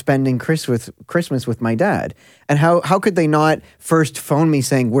thing is spending Christmas with my dad. And how could they not first phone me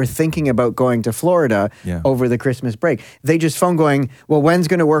saying, we're thinking about going to Florida over the Christmas break? They just phone going, well, when's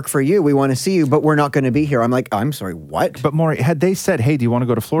going to work for you? We want to see you, but we're not going to be here. I'm like, I'm sorry, what? But Maury, had they said, hey, do you want to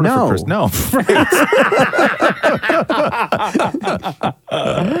go to Florida No. for Christmas? No.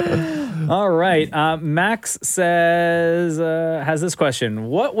 All right. Max says, has this question.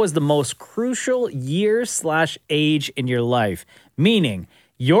 What was the most crucial year/age in your life? Meaning,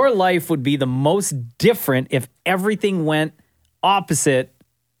 your life would be the most different if everything went opposite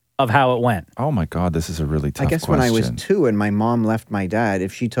of how it went. Oh my God, this is a really tough I guess question. when I was 2 and my mom left my dad,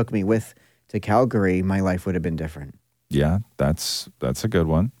 if she took me with to Calgary, my life would have been different. Yeah, that's a good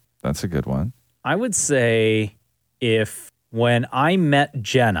one. That's a good one. I would say if when I met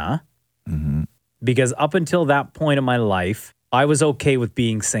Jenna, because up until that point in my life, I was okay with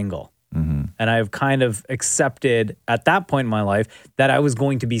being single. And I've kind of accepted at that point in my life that I was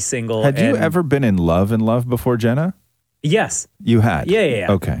going to be single. Had you ever been in love before Jenna? Yes. You had? Yeah.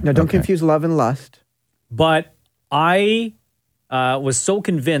 Okay. No, don't confuse love and lust. But I was so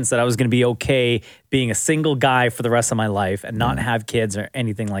convinced that I was going to be okay being a single guy for the rest of my life and not have kids or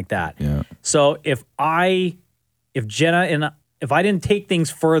anything like that. Yeah. So if Jenna and if I didn't take things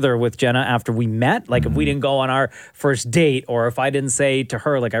further with Jenna after we met, like if we didn't go on our first date, or if I didn't say to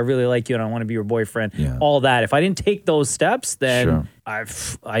her, like, I really like you and I want to be your boyfriend, all that, if I didn't take those steps, then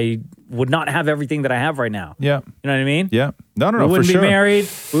I would not have everything that I have right now. Yeah. You know what I mean? Yeah. No, We wouldn't for be sure. married.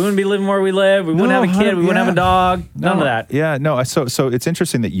 We wouldn't be living where we live. We wouldn't have a kid. We wouldn't have a dog. None of that. Yeah, no. So it's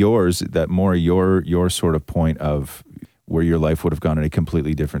interesting that Maury, your sort of point of where your life would have gone in a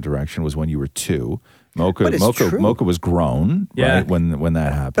completely different direction was when you were 2. Mocha was grown, right? When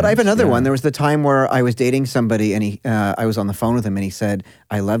that happened. But I have another one. There was the time where I was dating somebody and I was on the phone with him and he said,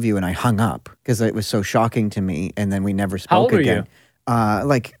 I love you. And I hung up because it was so shocking to me. And then we never spoke How old were again.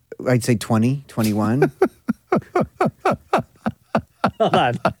 Like, I'd say 20, 21. Hold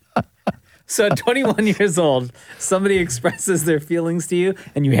on. So at 21 years old, somebody expresses their feelings to you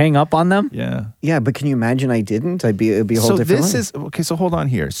and you hang up on them? Yeah. Yeah, but can you imagine I didn't? It'd be a whole different life. Okay, so hold on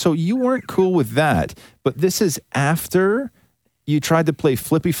here. So you weren't cool with that, but this is after you tried to play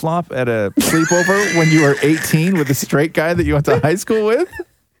flippy flop at a sleepover when you were 18 with a straight guy that you went to high school with?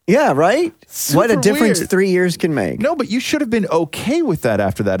 Yeah, right? What a Super difference weird. 3 years can make. No, but you should have been okay with that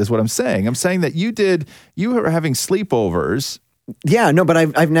after that is what I'm saying. I'm saying that you were having sleepovers. Yeah, no, but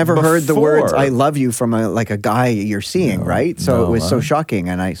I've never heard the words Before. "I love you" from a guy you're seeing, right? So it was so shocking,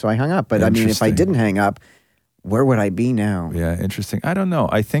 and I hung up. But I mean, if I Interesting. didn't hang up, where would I be now? Yeah, interesting. I don't know.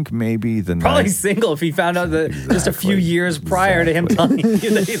 I think maybe the Probably night. single if he found out that just a few years prior to him telling you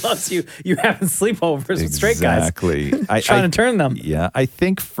that he loves you, you having sleepovers with straight guys. Exactly. Trying to turn them. Yeah, I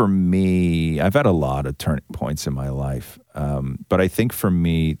think for me, I've had a lot of turning points in my life. But I think for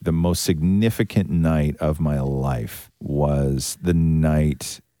me, the most significant night of my life was the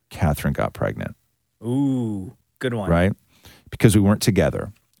night Catherine got pregnant. Ooh, good one. Right? Because we weren't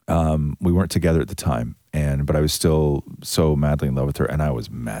together. We weren't together at the time. But I was still so madly in love with her, and I was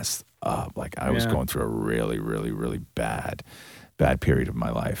messed up. Like I was going through a really, really, really bad period of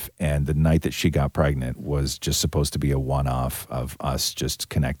my life. And the night that she got pregnant was just supposed to be a one-off of us just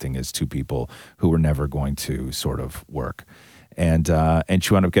connecting as two people who were never going to sort of work. And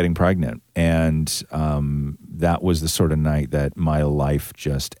she wound up getting pregnant. And that was the sort of night that my life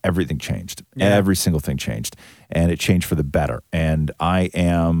just, everything changed. Yeah. Every single thing changed. And it changed for the better. And I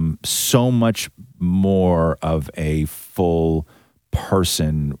am so much more of a full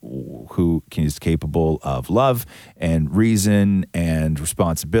person who is capable of love and reason and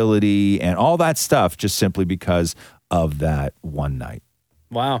responsibility and all that stuff just simply because of that one night.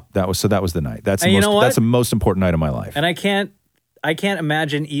 Wow. That was the night. That's And you know what? That's the most important night of my life. And I can't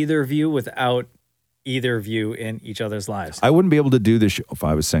imagine either of you without either of you in each other's lives. I wouldn't be able to do this show if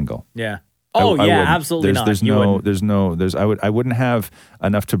I was single. Yeah. I Oh, yeah, wouldn't. absolutely not. There's You wouldn't. I wouldn't have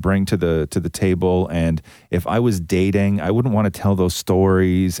enough to bring to the table. And if I was dating, I wouldn't want to tell those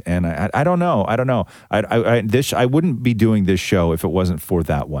stories. And I don't know. I wouldn't be doing this show if it wasn't for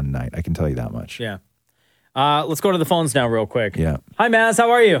that one night. I can tell you that much. Yeah. Let's go to the phones now real quick. Yeah. Hi, Maz.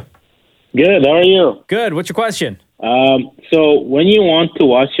 How are you? Good. How are you? Good. What's your question? So when you want to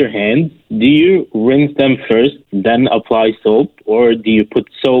wash your hands, do you rinse them first, then apply soap, or do you put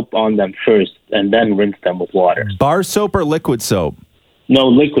soap on them first and then rinse them with water? Bar soap or liquid soap? No,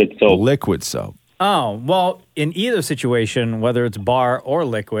 liquid soap. Liquid soap. Oh, well, in either situation, whether it's bar or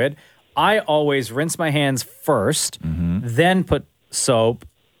liquid, I always rinse my hands first, then put soap,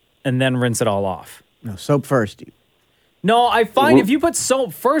 and then rinse it all off. No, soap first. No, I find if you put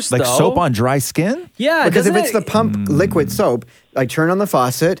soap first, Like though, soap on dry skin? Yeah, Because if doesn't it's the pump liquid soap, I turn on the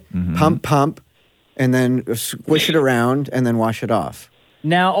faucet, pump, and then squish it around and then wash it off.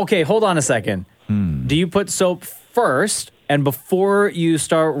 Now, okay, hold on a second. Do you put soap first, and before you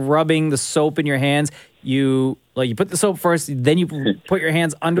start rubbing the soap in your hands, you put the soap first, then you put your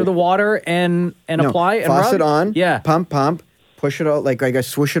hands under the water and apply and rub? Faucet on, Yeah. pump, push it all, like I guess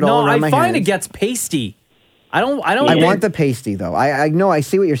swoosh it all No, around I my find hands. it gets pasty. I want the pasty though. I know I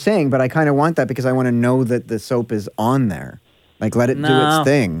see what you're saying, but I kind of want that because I want to know that the soap is on there. Like let it do No. its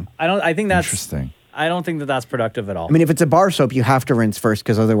thing. I think that's interesting. I don't think that that's productive at all. I mean, if it's a bar soap, you have to rinse first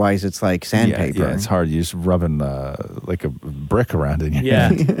because otherwise it's like sandpaper. Yeah, it's hard. You're just rubbing like a brick around in your Yeah.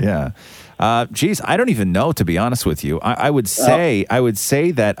 hand. Yeah. Geez, I don't even know, to be honest with you. I would say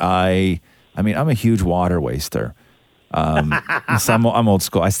that I'm a huge water waster. So I'm old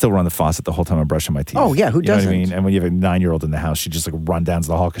school. I still run the faucet the whole time I'm brushing my teeth. Oh, yeah, who You know what I doesn't? mean? And when you have a 9-year-old in the house, she just like run down to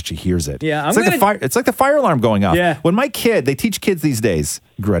the hall because she hears it. Yeah, it's like the fire alarm going off. Yeah. When they teach kids these days,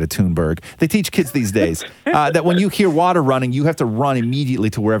 Greta Thunberg, they teach kids these days that when you hear water running, you have to run immediately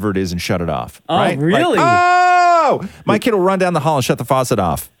to wherever it is and shut it off. Oh, right? really? My kid will run down the hall and shut the faucet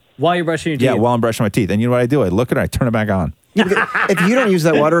off. While you're brushing your teeth? Yeah, while I'm brushing my teeth. And you know what I do? I look at it, I turn it back on. If you don't use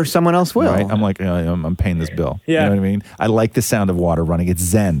that water, someone else will. Right? I'm like, I'm paying this bill. Yeah. You know what I mean? I like the sound of water running. It's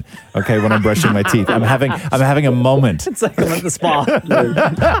zen. Okay, when I'm brushing my teeth, I'm having a moment. It's like I'm at the spa.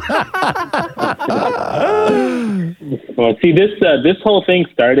 Well, see, this whole thing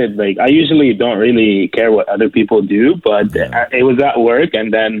started, like, I usually don't really care what other people do, but it was at work,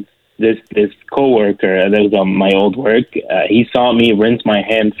 and then this coworker that was on my old work, he saw me rinse my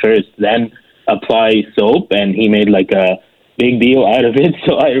hand first, then apply soap, and he made like a big deal out of it.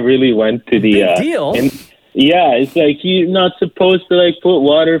 So I really went to the Big deal? Yeah, it's like you're not supposed to like put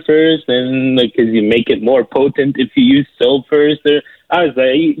water first, and like because you make it more potent if you use soap first. Or I was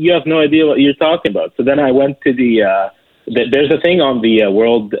like, you have no idea what you're talking about. So then I went to there's a thing on the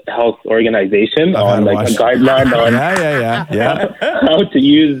World Health Organization on like a guideline on how to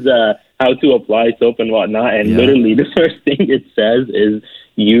use how to apply soap and whatnot. And literally the first thing it says is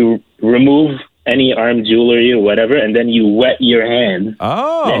you remove any arm jewelry or whatever, and then you wet your hands.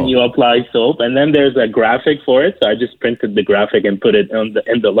 Oh. Then you apply soap, and then there's a graphic for it. So I just printed the graphic and put it in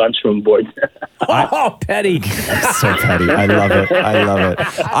the lunchroom board. Oh, petty. That's so petty. I love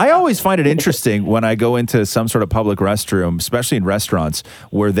it. I always find it interesting when I go into some sort of public restroom, especially in restaurants,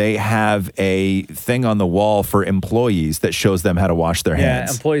 where they have a thing on the wall for employees that shows them how to wash their Yeah,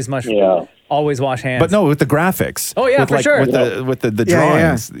 hands. employees must always wash hands. But no, with the graphics. Oh, yeah, with for sure. With the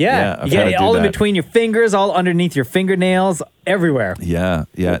drawings. Yeah, of you how get to it do all in that. between your fingers, all underneath your fingernails, everywhere. Yeah.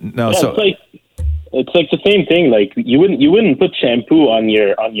 No, Yeah, so it's like the same thing. Like you wouldn't put shampoo on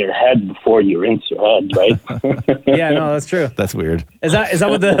your head before you rinse your head, right? Yeah, no, that's true. That's weird. Is that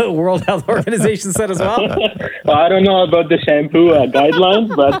what the World Health Organization said as well? Well, I don't know about the shampoo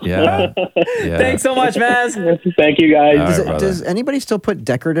guidelines, but yeah. Thanks so much, Maz. Thank you, guys. Does anybody still put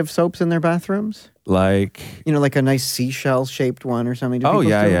decorative soaps in their bathrooms? Like, like a nice seashell shaped one or something? Do oh people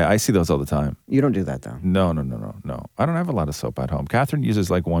yeah, still- yeah. I see those all the time. You don't do that though. No. I don't have a lot of soap at home. Catherine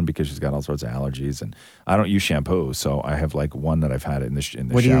uses like one because she's got all sorts of allergies, and I don't use shampoo, so I have like one that I've had in the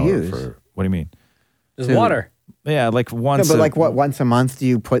What do you shower use? for. What do you mean? Just water. Yeah, like once. No, but like what? Once a month, do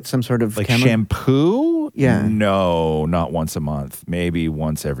you put some sort of Like chemi- shampoo? Yeah. No, not once a month. Maybe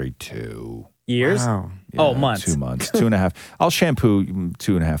once every 2 years. Wow. Oh, months. 2 months, 2.5. I'll shampoo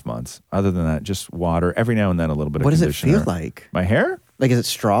 2.5 months. Other than that, just water. Every now and then, a little bit What of does it conditioner. feel like? My hair? Like, is it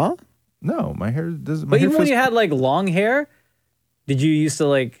straw? No, my hair doesn't. But even when you had like long hair, did you used to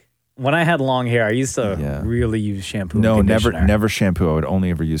like? When I had long hair, I used to really use shampoo. No, and conditioner. never shampoo. I would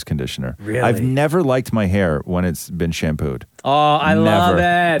only ever use conditioner. Really? I've never liked my hair when it's been shampooed. Oh, I love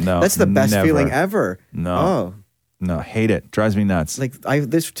it. No, That's the best never. feeling ever. No. Oh. No, hate it. Drives me nuts. Like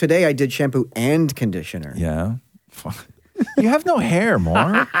today I did shampoo and conditioner. Yeah. You have no hair, more.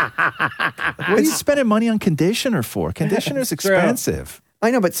 What are you spending money on conditioner for? Conditioner's expensive. I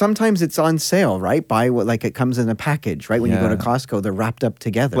know, but sometimes it's on sale, right? Buy what, like it comes in a package, right? When you go to Costco, they're wrapped up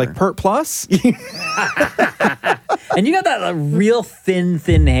together. Like Pert Plus? And you got that real thin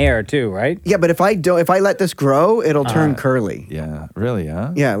hair too, right? Yeah, but if I let this grow, it'll turn curly. Yeah, really,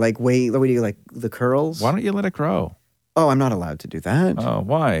 huh? Yeah, like what do you like the curls? Why don't you let it grow? Oh, I'm not allowed to do that. Oh,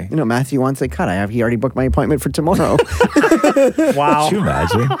 why? You know, Matthew wants a cut. He already booked my appointment for tomorrow. Wow. Could you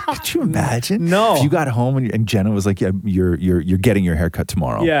imagine? Could you imagine? No. If you got home and Jenna was like, "Yeah, you're getting your hair cut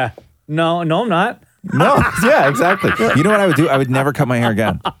tomorrow." Yeah. No, I'm not. No, yeah, exactly. You know what I would do? I would never cut my hair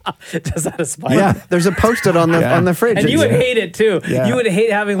again. Just out of spite. Yeah. There's a post-it on the fridge. And you would hate it too. Yeah. You would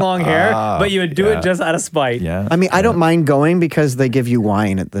hate having long hair, but you would do it just out of spite. Yeah. I mean, I don't mind going because they give you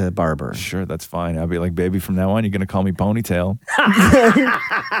wine at the barber. Sure, that's fine. I'll be like, baby, from now on, you're going to call me Ponytail.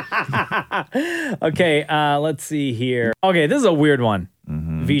 Okay, let's see here. Okay, this is a weird one.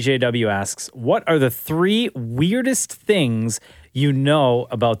 VJW asks, what are the 3 weirdest things you know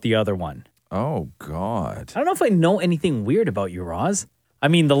about the other one? Oh, God. I don't know if I know anything weird about you, Roz. I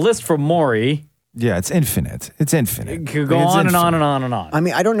mean, the list from Maury Yeah, it's infinite. It's infinite. It could go on and on and on and on. I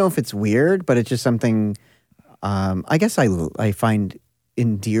mean, I don't know if it's weird, but it's just something I guess I find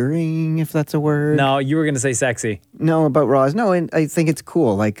endearing, if that's a word. No, you were going to say sexy. No, about Roz. No, and I think it's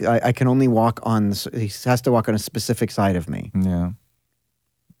cool. Like, I can only walk on, he has to walk on a specific side of me. Yeah.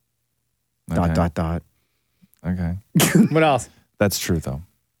 Dot. Okay. What else? That's true, though.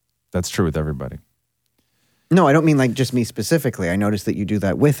 That's true with everybody. No, I don't mean like just me specifically. I noticed that you do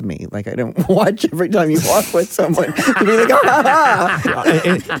that with me. Like, I don't watch every time you walk with someone to be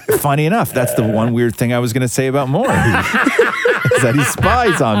like, Funny enough, that's the one weird thing I was going to say about Maury. Is that he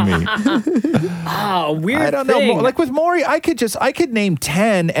spies on me. Weird I don't thing. know. Like with Maury, I could name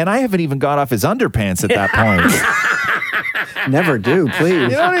 10, and I haven't even got off his underpants at that point. Never do, please. You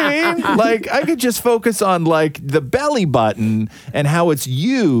know what I mean? Like, I could just focus on like the belly button and how it's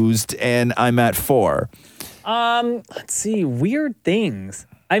used, and I'm at 4. Let's see, weird things.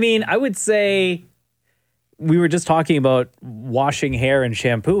 I mean, I would say we were just talking about washing hair and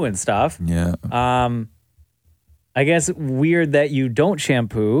shampoo and stuff. Yeah. I guess weird that you don't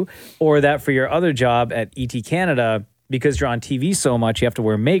shampoo, or that for your other job at ET Canada, because you're on TV so much, you have to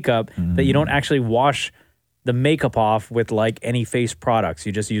wear makeup, that you don't actually wash the makeup off with like any face products.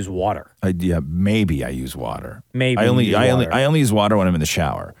 You just use water. Yeah, maybe I use water. Maybe I only you use water. use water when I'm in the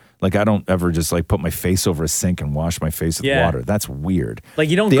shower. Like, I don't ever just like put my face over a sink and wash my face with Yeah. water. That's weird. Like,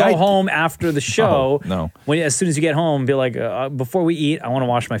 you don't go home after the show. No. As soon as you get home, be like, before we eat, I want to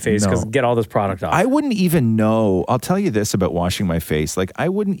wash my face because get all this product off. I wouldn't even know. I'll tell you this about washing my face. Like, I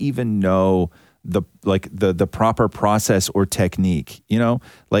wouldn't even know the proper process or technique. You know,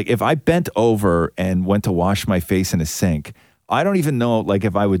 like if I bent over and went to wash my face in a sink, I don't even know like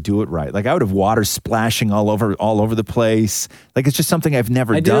if I would do it right. Like, I would have water splashing all over the place. Like, it's just something I've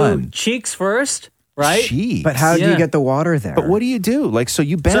never done. Do cheeks first, right? Cheeks. But how do you get the water there? But what do you do? Like, so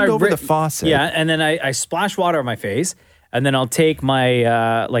you bend over the faucet. Yeah, and then I splash water on my face, and then I'll take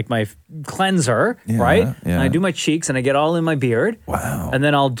my my cleanser, right? Yeah. And I do my cheeks, and I get all in my beard. Wow. And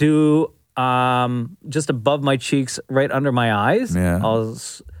then I'll do just above my cheeks, right under my eyes. Yeah. I'll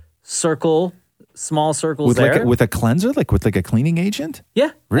circle small circles With there. like with a cleanser, like with like a cleaning agent.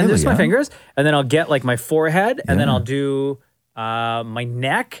 Yeah, Really, and just my yeah? fingers, and then I'll get like my forehead, and then I'll do my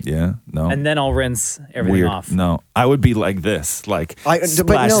neck, Yeah. No. and then I'll rinse everything Weird. off. No, I would be like this, like splash,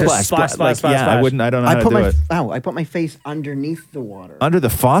 Splash, splash. Like, splash, yeah, I splash. wouldn't. I don't know how to do it. I put my face underneath the water Under the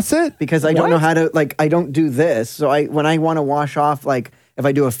faucet? because I don't know how to. Like, I don't do this. So when I want to wash off, like if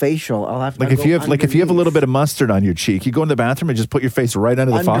I do a facial, I'll have to Like if you have a little bit of mustard on your cheek, you go in the bathroom and just put your face right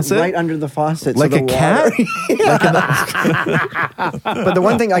under the faucet, right under the faucet, like so a the cat. water- But the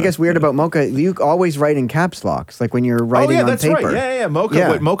one thing I guess weird about Mocha, you always write in caps locks, like when you're writing oh yeah, on that's paper. right. Yeah. Mocha.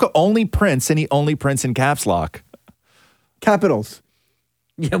 Yeah. Wait, Mocha only prints, and he only prints in caps lock. Capitals.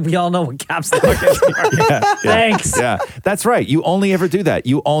 Yeah, we all know what caps lock is. Thanks. Yeah, that's right. You only ever do that.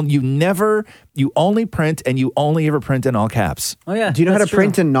 You only print, and you only ever print in all caps. Oh yeah. Do you know how to that's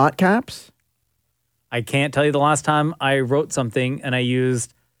print true. in not caps? I can't tell you the last time I wrote something and I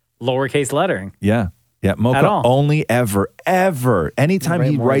used lowercase lettering. Yeah. At Mocha all. only ever, anytime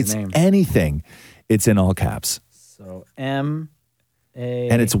Write he Maury's writes name. anything, it's in all caps. So M-A.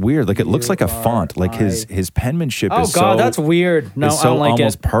 And it's weird. Like, it looks like a font. Like his penmanship Oh is God, so. that's weird. No, is I so don't like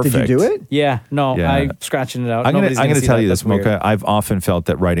almost it. perfect. Did you do it? Yeah, no, Yeah. I'm scratching it out. I'm Nobody's gonna see tell that. you this, That's weird. Mocha. I've often felt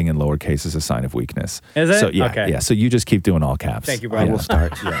that writing in lowercase is a sign of weakness. Is it? So yeah, Okay. yeah. So you just keep doing all caps. Thank you, I bro. will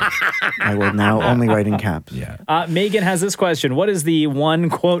start. Yeah. I will now only write in caps. Yeah. Megan has this question. What is the one,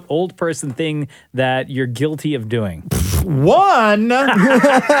 quote, old person thing that you're guilty of doing? One.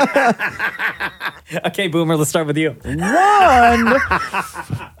 Okay, Boomer, let's start with you. One.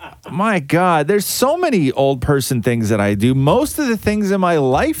 My God, there's so many old person things that I do. Most of the things in my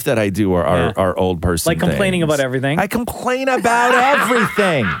life that I do are old person Like complaining things. about everything. I complain about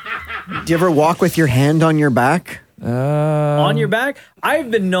everything. Do you ever walk with your hand on your back? On your back? I've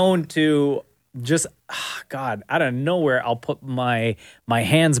been known to just, God, out of nowhere, I'll put my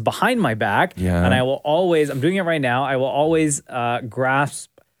hands behind my back. Yeah. And I will always, I'm doing it right now, I will always grasp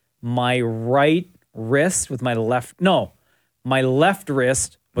my right wrist with my left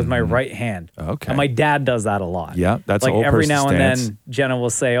wrist with my right hand. Okay. And my dad does that a lot. Yeah, that's like an old every person now and stance. then Jenna will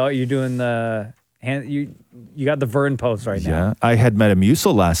say, "Oh, you're doing the hand you got the Vern pose right now." Yeah, I had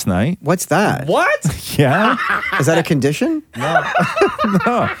Metamucil last night. What's that? What? Yeah. Is that a condition?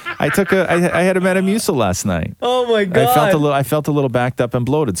 No, I had a Metamucil last night. Oh my god. I felt a little backed up and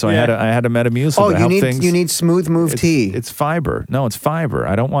bloated, so Yeah. I had a Metamucil Oh, to help things. you need Smooth Move tea. It's fiber. No, it's fiber.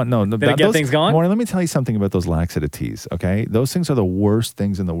 I don't want no. Did it get things going? Maureen, let me tell you something about those laxative teas. Okay, those things are the worst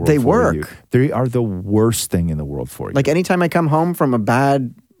things in the world. They for work. You. They are the worst thing in the world for you. Like anytime I come home from a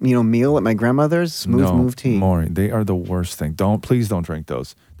bad, meal at my grandmother's, Smooth Move tea. Maureen, they are the worst thing. Please don't drink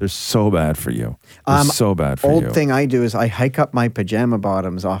those. They're so bad for you. They're so bad for you. Old thing I do is I hike up my pajama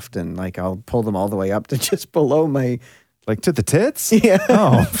bottoms often. Like I'll pull them all the way up to just below my. Like to the tits? Yeah.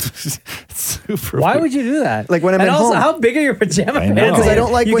 Oh, super. Why weird. would you do that? Like when I'm and at also, home. how big are your pajama I know. pants? Because I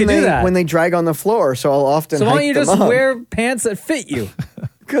don't like You when can do they that. when they drag on the floor, so I'll often. So why don't hike you them just up. wear pants that fit you?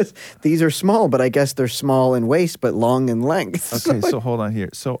 Because these are small, but I guess they're small in waist, but long in length. Okay, so hold on here.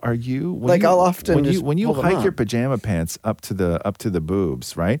 So are you I'll often when you just when you pull them hike up. your pajama pants up to the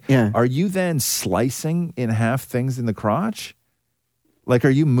boobs, right? Yeah. Are you then slicing in half things in the crotch? Like, are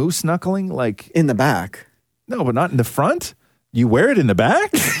you moose knuckling? Like in the back? No, but not in the front. You wear it in the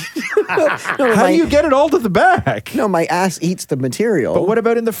back. No, How do you get it all to the back? No, my ass eats the material. But what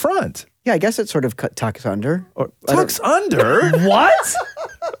about in the front? Yeah, I guess it sort of tucks under. Tucks under? What?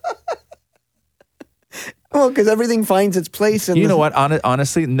 Well, because everything finds its place. In You know what?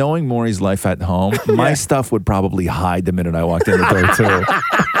 Honestly, knowing Maury's life at home, my stuff would probably hide the minute I walked in the door too.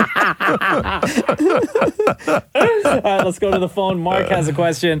 All right, let's go to the phone. Mark has a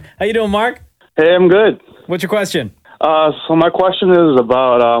question. How you doing, Mark? Hey, I'm good. What's your question? So my question is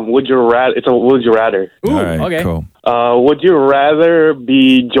about would you rather? It's a would you rather. Ooh, All right, okay. cool. Would you rather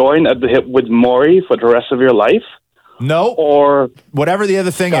be joined at the hip with Maury for the rest of your life? No. Or whatever the other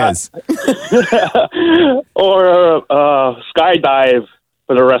thing is. Or skydive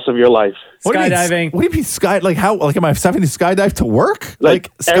for the rest of your life. What do you mean, what do you mean sky? Like how? Like am I having to skydive to work? Like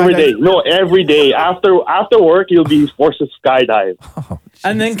every day. No, every day. After work, you'll be forced to skydive.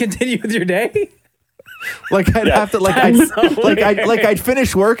 And then continue with your day? Like I'd have to I'd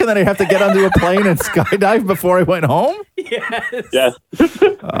finish work and then I'd have to get onto a plane and skydive before I went home. Yes. Yes.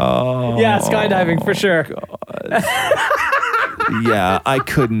 Oh. Yeah, skydiving for sure. Yeah, I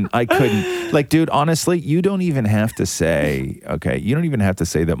couldn't. Like, dude, honestly, you don't even have to say, okay, you don't even have to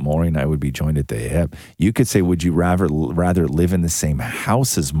say that Maury and I would be joined at the hip. You could say, would you rather live in the same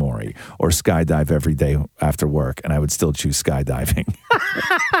house as Maury or skydive every day after work? And I would still choose skydiving.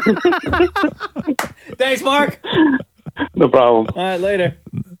 Thanks, Mark. No problem. All right, later.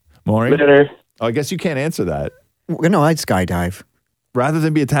 Maury? Later. Oh, I guess you can't answer that. No, I'd skydive. Rather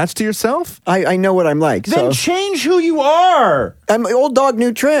than be attached to yourself? I know what I'm like. Then change who you are. I'm old dog,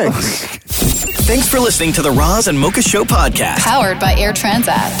 new tricks. Thanks for listening to the Roz and Mocha Show podcast. Powered by Air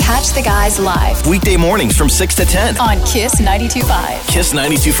Transat. Catch the guys live Weekday mornings from 6 to 10. on Kiss 92.5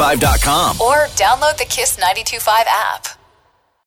 Kiss925.com. or download the Kiss 92.5 app.